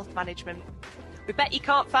Constantine Wealth Management. We bet you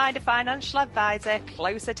can't find a financial advisor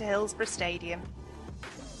closer to Hillsborough Stadium.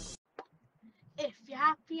 If you're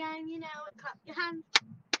happy and you know it, clap your hands.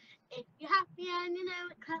 If you're happy and you know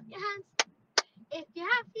it, clap your hands. If you're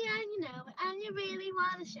happy and you know it and you really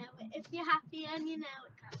want to show it. If you're happy and you know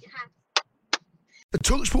it, clap your hands. The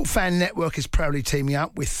TalkSport Fan Network is proudly teaming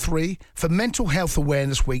up with 3 for Mental Health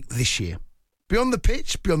Awareness Week this year. Beyond the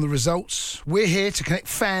pitch, beyond the results, we're here to connect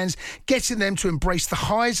fans, getting them to embrace the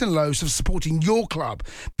highs and lows of supporting your club,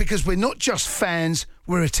 because we're not just fans,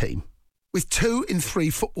 we're a team. With 2 in 3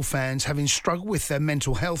 football fans having struggled with their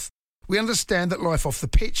mental health, we understand that life off the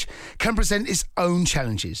pitch can present its own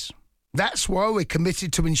challenges. That's why we're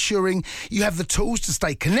committed to ensuring you have the tools to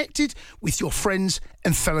stay connected with your friends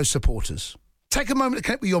and fellow supporters. Take a moment to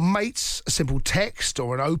connect with your mates. A simple text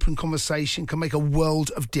or an open conversation can make a world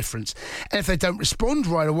of difference. And if they don't respond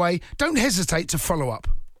right away, don't hesitate to follow up.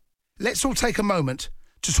 Let's all take a moment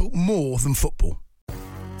to talk more than football.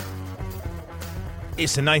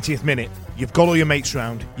 It's the 90th minute. You've got all your mates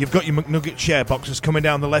round. You've got your McNugget share boxes coming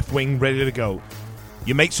down the left wing ready to go.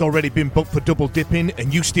 Your mate's already been booked for double dipping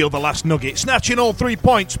and you steal the last nugget, snatching all 3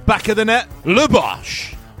 points back of the net. Le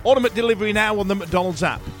Bosch. Order McDelivery now on the McDonald's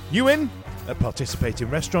app. You in? At participating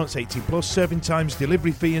restaurants, 18 plus, serving times,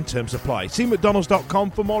 delivery fee and terms apply. See mcdonalds.com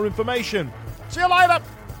for more information. See you later.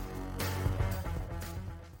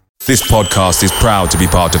 This podcast is proud to be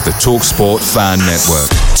part of the TalkSport Fan Network.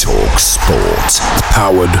 TalkSport.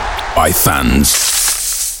 Powered by fans.